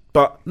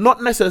 But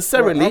not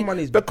necessarily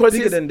because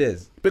bigger than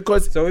this.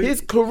 Because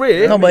his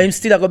career. No, but he's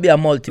still gonna be a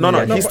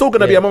multi-millionaire. No, he's still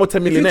gonna be a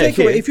multi-millionaire.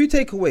 If you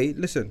take away,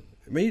 listen.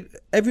 I mean,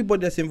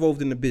 everybody that's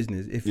involved in the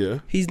business,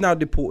 if he's now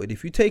deported,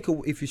 if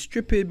you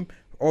strip him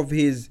of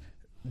his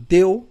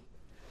deal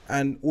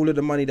and all of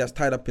the money that's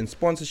tied up in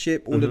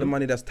sponsorship, all of the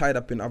money that's tied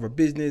up in other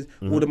business,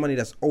 all the money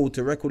that's owed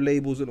to record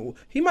labels and all,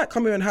 he might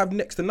come here and have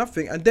next to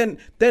nothing, and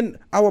then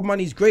our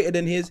money's greater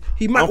than his.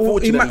 He might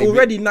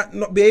already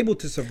not be able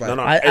to survive.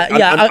 No,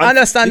 I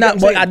understand that,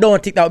 but I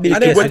don't think that would be the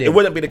case. It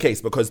wouldn't be the case,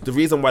 because the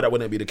reason why that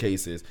wouldn't be the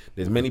case is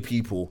there's many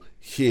people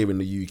here in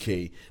the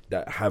UK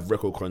that have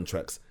record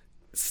contracts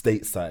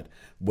stateside,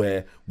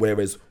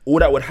 whereas all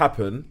that would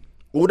happen.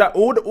 All that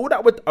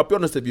would, I'll be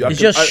honest with you. It's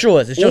just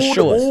shows.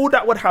 All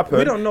that would happen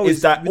we don't know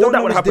is that all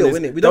that would happen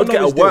is they'll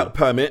get a work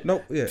permit.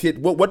 No, yeah.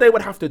 What they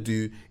would have to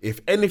do if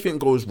anything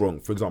goes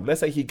wrong, for example, let's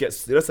say he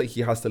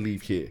has to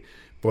leave here,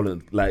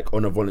 like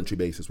on a voluntary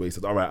basis, where he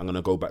says, all right, I'm going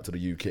to go back to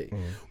the UK.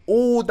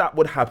 All that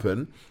would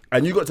happen,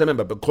 and you got to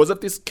remember, because of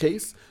this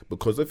case,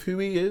 because of who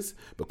he is,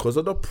 because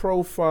of the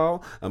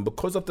profile, and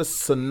because of the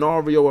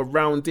scenario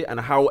around it, and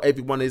how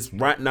everyone is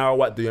right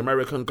now at the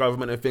American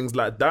government and things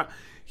like that,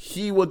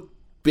 he would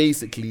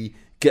basically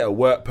get a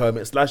work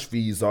permit /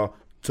 visa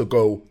to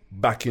go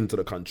back into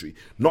the country,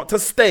 not to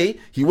stay.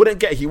 He wouldn't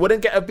get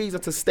a visa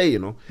to stay. You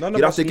know,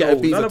 he'd have to get a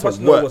visa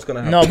to work. What's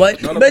gonna happen. No, but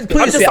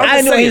put it this way,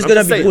 I know he's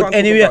gonna be good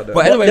anyway.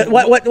 But anyway,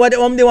 what they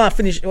want to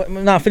finish,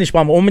 not finish,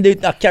 but what they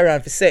carry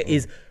on to say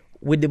is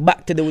with the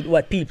back to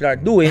what people are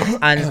doing,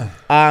 and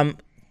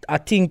I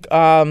think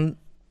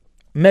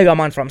Mega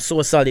Man from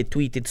So Solid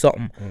tweeted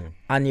something,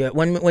 and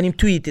when he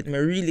tweeted,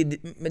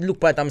 me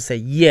look at him and say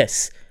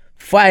yes.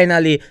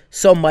 Finally,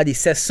 somebody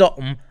says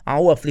something, and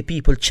hopefully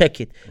people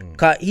check it.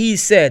 Because he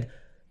said,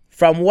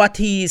 from what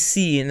he is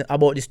seeing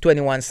about this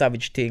 21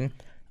 Savage thing,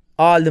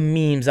 all the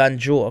memes and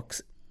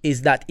jokes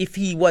is that if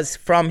he was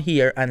from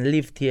here and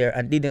lived here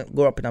and didn't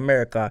grow up in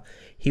America,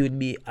 he would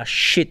be a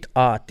shit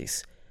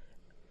artist.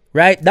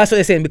 Right? That's what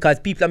they're saying, because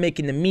people are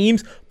making the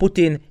memes,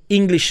 putting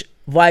English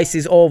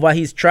voices over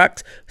his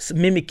tracks,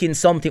 mimicking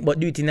something, but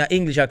do it in an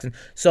English accent.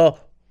 So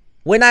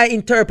when I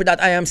interpret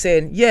that, I am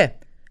saying, yeah.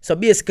 So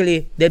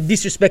basically, they're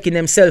disrespecting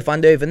themselves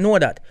and they don't even know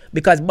that.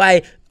 Because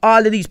by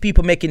all of these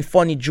people making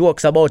funny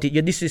jokes about it,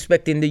 you're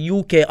disrespecting the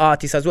UK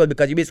artist as well,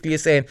 because you're basically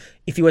saying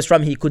if he was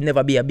from here, he could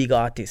never be a big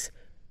artist.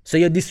 So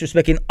you're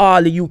disrespecting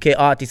all the UK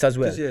artists as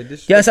well. Just, yeah, You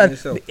disrespecting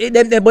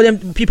understand? But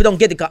them people don't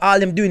get it, because all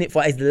them doing it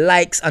for is the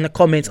likes and the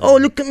comments. Oh,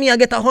 look at me, I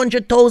get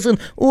 100,000.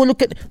 Oh,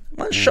 look at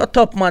man, shut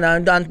up, man,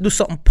 and do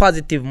something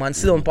positive, man.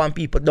 Sit down on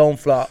people down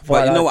for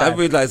But you know what, I time.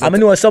 realised I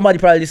know somebody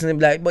probably listening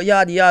like, but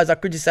yeah, the yards I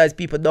criticize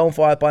people down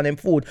for upon them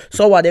food.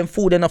 So what, them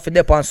food enough for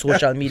them on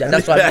social media.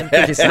 That's why I'm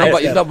criticizing. No,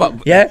 but you know,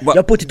 but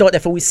You put it out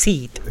there for we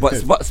see it.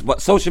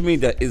 But social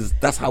media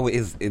that's how it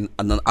is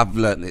and I've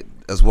learned it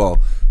as well.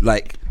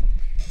 Like,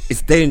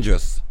 it's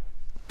dangerous.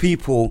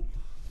 People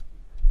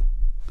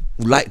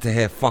like to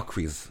hear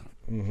fuckeries.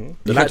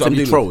 They like to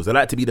be trolls. They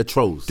like to be the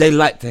trolls. They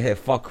like to hear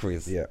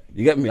fuckeries. Yeah.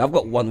 You get me? I've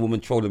got one woman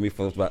trolling me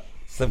for about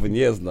 7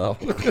 years now.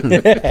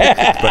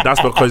 But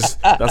that's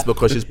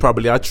because she's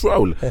probably a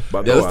troll.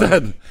 But You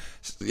understand?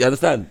 You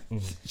understand?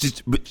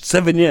 But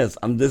 7 years.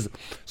 I'm this.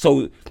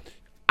 So,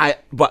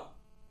 but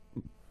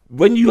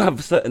when you have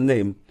a certain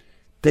name,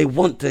 they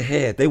want to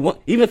hear. They want,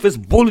 even if it's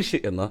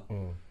bullshit, you know,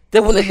 they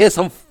want to hear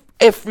some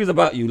F-freeze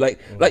about you. Like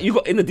you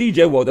got in the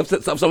DJ world.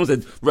 Someone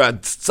said,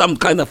 right, some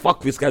kind of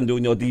fuckery scandal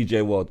in your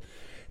DJ world.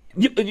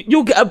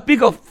 You'll get a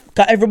bigger.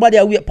 Cause everybody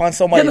are wait upon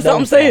somebody. You understand what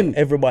I'm saying?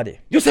 Everybody.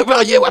 You say,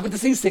 well, yeah, what happened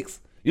to C6?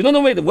 You don't know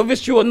whether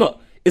it's true or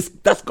not.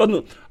 That's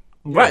gonna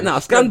right now.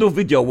 A scandal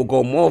video will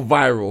go more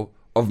viral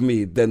of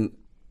me than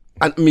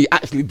me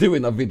actually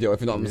doing a video. If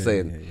you know what I'm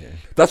saying. Yeah.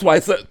 That's why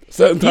certain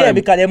times. Yeah,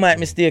 because they might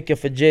mistake you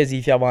for Jay-Z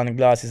if you have on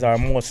glasses or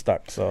more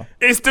stock. So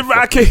It's the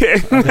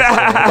racket.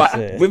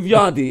 But with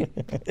Yardi,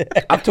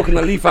 I'm taking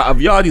a leaf out of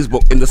Yardi's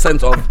book in the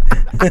sense of.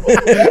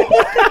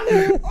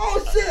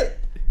 Oh shit!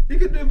 You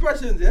can do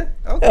impressions, yeah?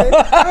 Okay.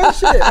 Oh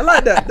shit! I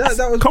like that. That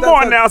was. Come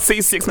on now,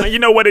 C6 man. You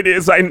know what it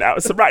is right now.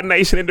 It's a Rock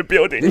Nation in the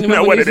building. You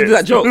know what it is.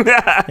 That joke?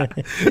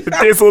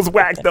 This was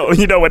whack though.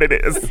 You know what it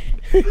is.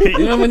 You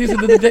know when you used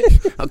to do the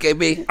joke? Okay,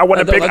 B. I want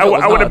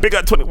to big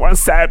up 21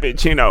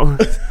 Savage. You know,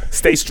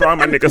 stay strong,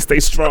 my nigga. Stay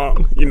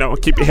strong. You know,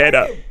 keep your head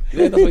up.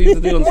 Yeah, that's what you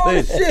used to do on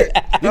Oh stage. shit!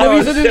 You know what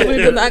you used to do when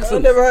you did the I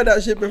accent? never heard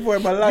that shit before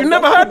in my life. You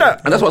never heard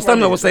that? And that's what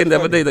Stamina was saying the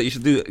other day, that you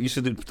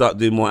should start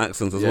doing more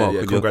accents as well.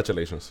 Yeah, Could you-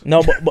 congratulations.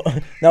 no,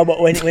 but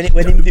when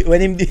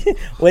him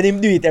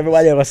do it,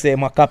 everybody ever say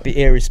my copy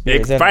Aries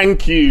Spears.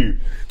 Thank you.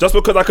 Just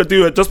because I could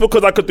do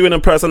an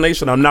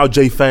impersonation, I'm now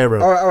Jay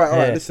Farrow. All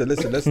right. Yeah. Listen.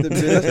 Let's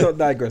not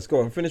digress. Go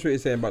on. Finish what you're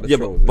saying about the Yeah,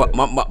 trolls. but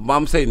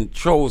I'm saying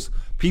trolls.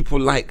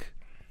 People like.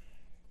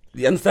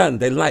 You understand?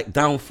 They like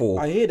downfall.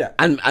 I hear that.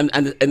 And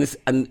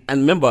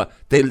remember,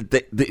 they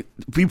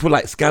people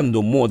like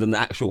scandal more than the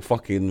actual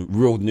fucking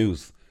real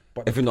news.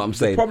 But if you know what I'm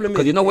saying. problem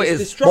Because is you know what it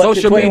it's is. destructive.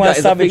 Social media 21 is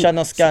a Savage thing. and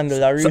no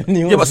scandal are real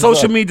news. Yeah, but as well.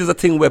 social media is a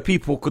thing where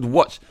people could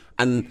watch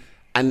and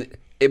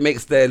it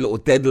makes their little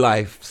dead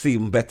life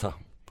seem better.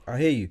 I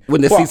hear you.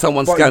 When they see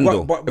someone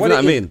scandal, but if you know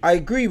what I mean. I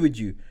agree with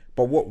you.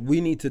 But what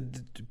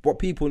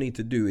people need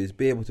to do is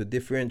be able to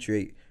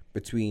differentiate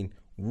between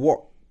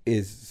what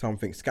is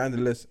something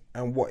scandalous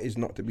and what is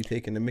not to be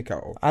taken the mick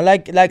out of. And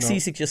like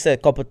C6 you said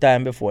a couple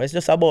times before, it's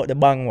just about the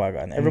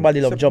bandwagon.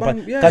 Everybody love It's a jumping.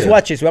 bang- yeah. Because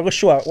watch this, we're gonna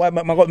show why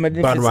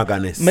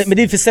Bandwagonist. Me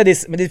did say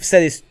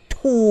this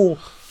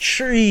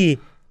 2-3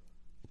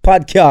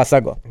 podcasts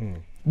ago.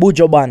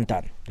 Bujo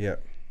Bantan. Yeah.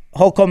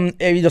 How come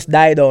he just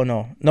died down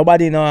now?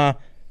 Nobody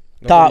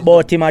talk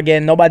about him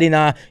again. Nobody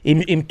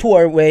him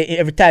tour where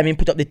every time he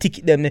put up the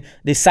ticket, them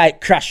the site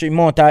crash.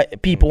 Amount of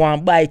people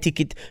want buy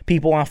ticket.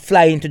 People want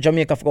fly into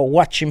Jamaica for go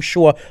watch him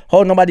show.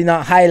 How nobody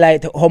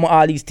highlight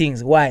all these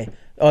things? Why?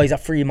 Oh, he's a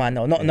free man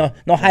now.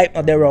 No hype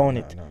not there around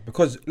it. No.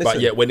 Because listen, But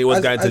yet, when he was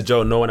going to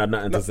jail, no one had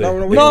nothing to say.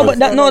 wait,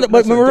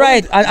 But we're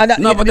right. And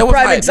No, but the there was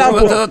prime hype.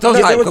 example. There was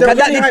there hype. was Because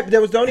only hype.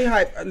 There was the only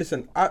hype.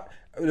 Listen, there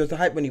was the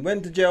hype when he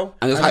went to jail,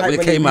 And there's hype when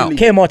he came out.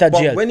 Came out of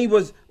But jail. when he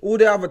was all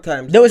the other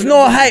times, There was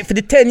no hype for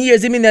the 10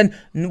 years. I mean, then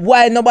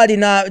why nobody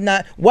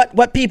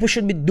what people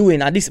should be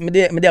doing, and this me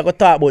go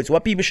talk about. So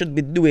what people should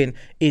be doing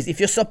is, if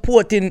you're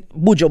supporting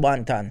Bujo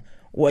Bantan,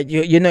 what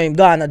you know him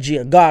gone to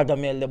jail,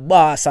 Gargamel, the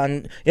boss,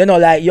 and you know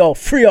like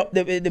free up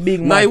the big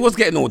man. No, he was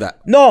getting all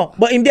that. No,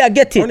 but him there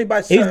get it. Only by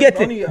He's certain-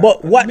 getting only, it.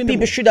 But what minimum.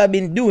 people should have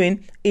been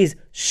doing is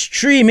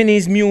streaming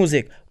his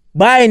music,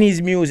 buying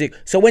his music.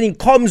 So when he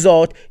comes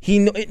out,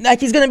 he's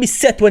gonna be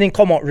set when he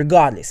come out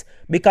regardless,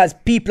 because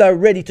people are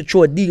ready to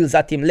throw deals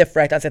at him left,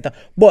 right, etc.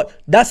 But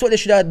that's what they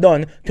should have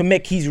done to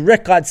make his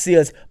record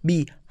sales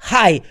be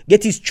high,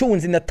 get his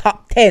tunes in the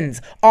top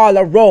 10s all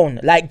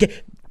around,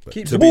 like.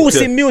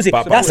 Boosting music.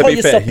 That's to how be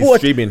you fair,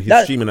 support.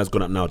 His streaming has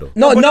gone up now, though.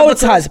 No, but now no, it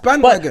has. because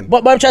bandwagon.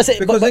 But I'm trying to say,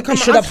 because it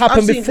should have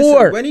happened I've seen- before.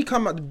 listen, when he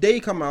come out, the day he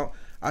come out,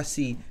 I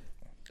see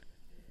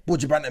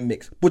Buju Banton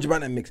mix.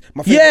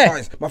 My favorite Yeah.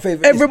 artist, my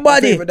favorite.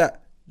 Everybody. My favorite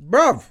that.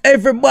 Bruv,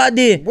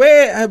 Everybody,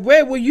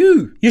 where were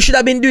you? you should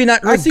have been doing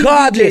that I see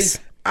regardless. DJs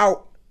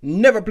out,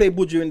 never play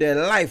Buju in their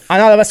life.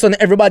 And all of a sudden,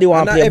 everybody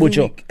want And to now play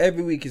Bujo.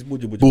 every week is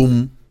Buju.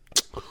 Boom.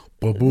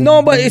 Boom.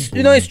 No, but it's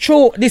it's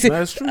true. This is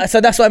That's true. so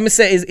that's what I'm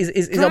say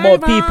is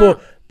about people.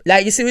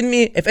 Like you see with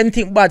me, if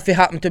anything bad fi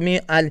happen to me,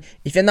 and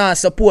if you not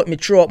support me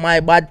throughout my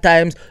bad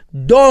times,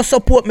 don't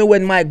support me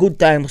when my good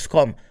times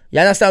come. You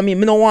understand what I mean?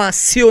 Me don't want to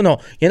see you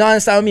know. You know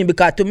understand what I mean?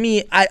 Because to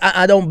me,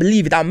 I don't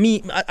believe it.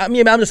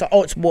 Maybe I'm just an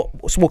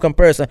outspoken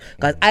person.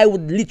 Because I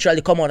would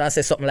literally come out and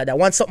say something like that.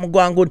 Once something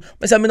going good,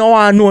 I say, me don't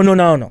want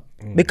no.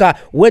 Because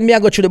when me I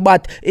go through the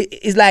bat,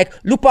 it's like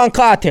look on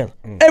Cartel.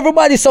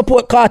 Everybody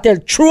support Cartel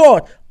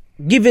throughout,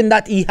 given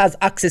that he has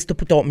access to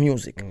put out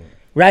music.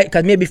 Right?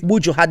 Because maybe if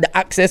Buju had the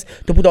access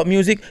to put out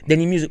music, then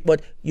he music.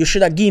 But you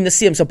should have given the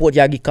same support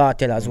you give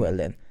Cartel as well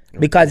then.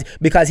 Because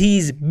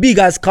he's big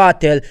as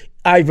Cartel,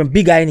 or even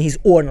bigger in his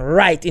own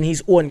right, in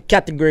his own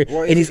category,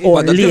 in his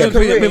own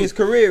lane. His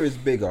career is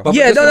bigger. But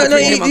Yeah, no.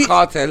 Him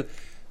and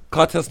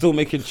Cartel still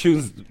making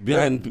tunes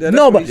behind.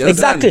 No, but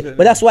exactly.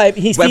 But that's why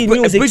he's still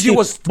music. Bridgie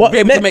was able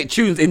to make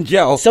tunes in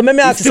jail. So let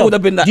me ask you, still would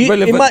have been that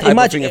relevant type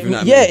of thing, if you know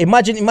what I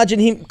mean. Imagine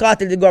him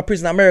Cartel to go to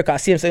prison in America.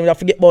 Same thing, we have to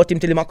forget about him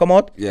till he come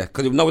out. Yeah,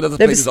 because no one doesn't Let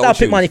play me his stop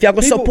old it, man. tunes. If you're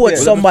going to support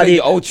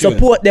somebody,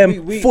 support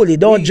them fully.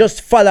 Don't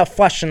just follow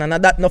fashion, and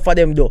that not for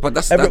them though. But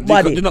that's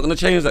everybody. You're not going to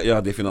change that,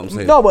 if you know what I'm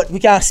saying. No, but we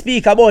can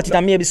speak about it,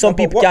 and maybe some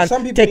people can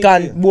take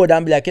on board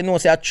and be like, you know,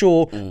 say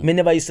true. Me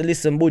never used to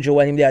listen Buju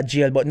when him there at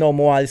jail, but now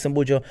more I listen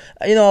Buju.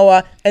 You know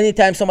what?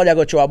 Anytime somebody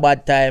go through a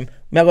bad time,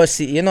 me go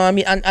see. You know what I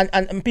mean?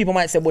 And people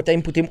might say, but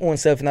him put him own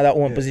self in their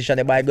own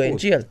position by going in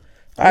jail.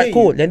 Alright,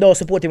 cool. Then don't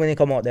support him when he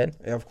come out then.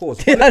 Yeah, of course.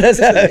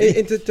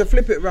 To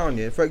flip it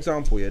around, for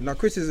example, now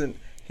Chris isn't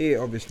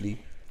here obviously,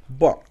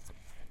 but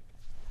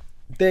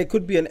there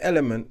could be an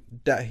element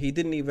that he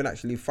didn't even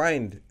actually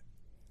find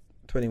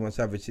 21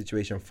 Savage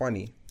situation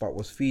funny, but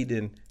was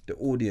feeding the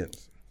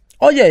audience.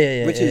 Oh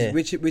yeah.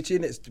 Which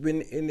in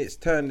its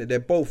turn, they're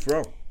both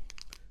wrong.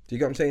 Do you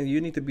get what I'm saying?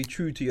 You need to be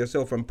true to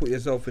yourself and put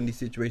yourself in these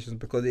situations,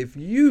 because if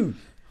you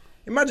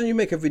imagine you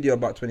make a video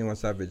about 21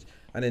 Savage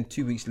and then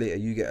 2 weeks later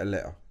you get a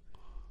letter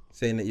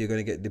saying that you're going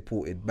to get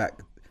deported back,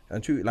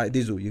 and true, like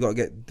Dizzle, you got to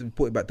get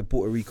deported back to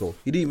Puerto Rico.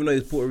 He didn't even know he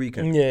was Puerto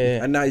Rican.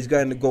 Yeah. And now he's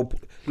going to go,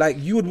 like,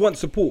 you would want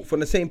support from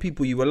the same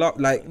people you were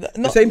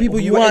the same people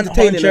you were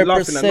entertaining and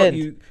laughing at, not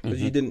you,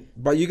 because you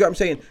didn't. But you get what I'm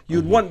saying?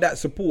 You'd want that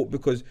support,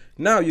 because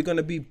now you're going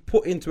to be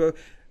put into a,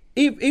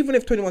 even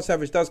if 21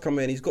 Savage does come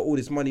in, he's got all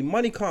this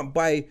money can't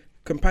buy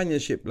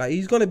companionship. Like,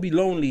 he's gonna be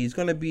lonely, he's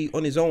gonna be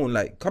on his own,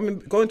 like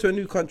going to a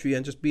new country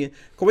and just being,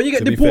 because when you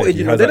get deported,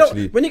 you know,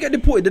 when you get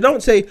deported, they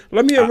don't say,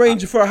 let me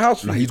arrange for a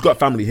house for you. He's got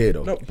family here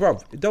though. No,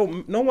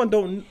 bruv, no one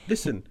don't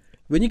listen.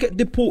 When you get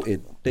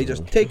deported, they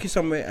just take you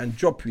somewhere and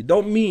drop you.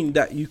 Don't mean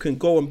that you can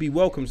go and be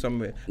welcome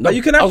somewhere. No, like,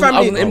 you can have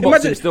family.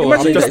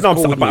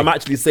 I'm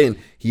actually saying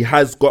he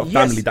has got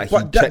family that he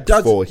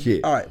checks for here.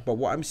 All right, but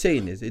what I'm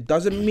saying is, it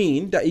doesn't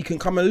mean that he can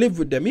come and live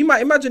with them. He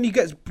might imagine he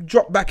gets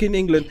dropped back in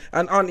England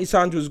and Auntie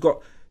Sandra's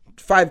got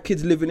 5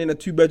 kids living in a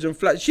 2-bedroom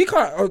flat. She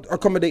can't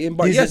accommodate him,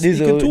 but he can talk.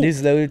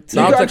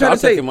 I'm trying to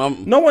say,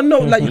 no one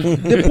knows.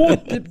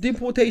 Like,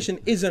 deportation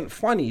isn't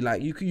funny.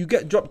 Like, you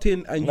get dropped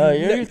in and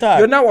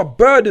you're now a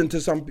burden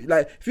to some.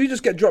 Like, if you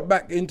just get dropped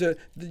back into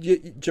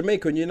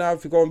Jamaica and you now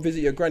have to go and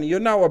visit your granny, you're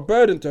now a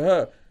burden to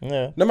her.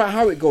 Yeah. No matter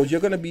how it goes,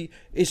 you're gonna be.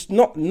 It's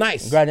not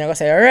nice. Granny, I'm gonna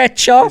say,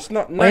 Recho. It's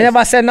not nice. When you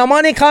never said no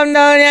money come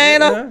down here, you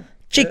know.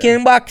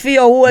 Chicken back for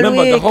your whole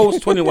Remember week. the whole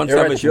 21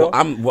 Savage. What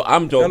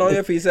I'm joking. You know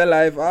if he's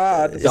alive.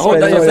 The whole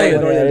thing you're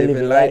saying. You're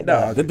living like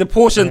that.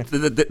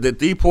 The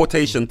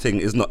deportation thing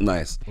is not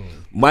nice.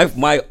 My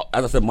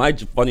as I said, my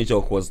funny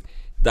joke was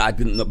that I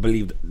did not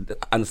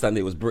understand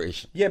it was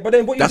British. Yeah, but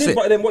then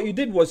what you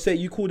did was say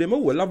you called him a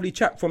lovely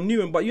chap from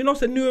Newham, but you know,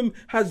 said Newham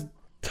has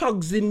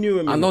thugs in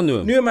Newham. I know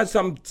Newham. Newham has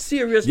some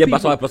serious people.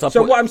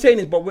 So what I'm saying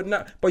is,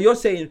 but you're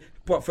saying,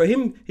 but for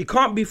him, he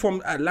can't be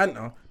from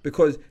Atlanta,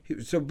 because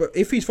but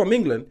if he's from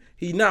England,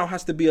 he now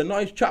has to be a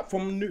nice chap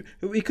from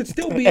he could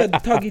still be a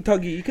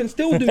tuggy. He can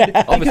still do it.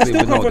 He can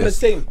still come from the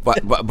same.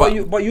 But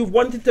you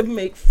wanted to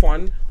make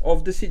fun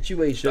of the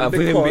situation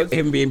because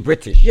him being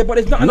British. Yeah, but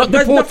it's not.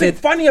 There's nothing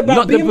funny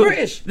about being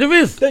British. There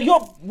is.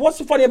 What's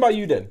so funny about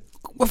you then?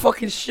 We're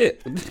fucking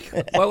shit.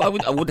 Well,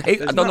 I would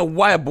hate. I don't know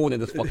why I'm born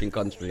in this fucking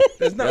country.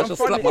 There's nothing I should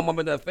funny. slap my mum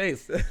in her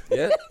face.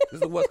 Yeah, this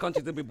is the worst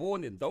country to be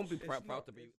born in. Don't be proud to be.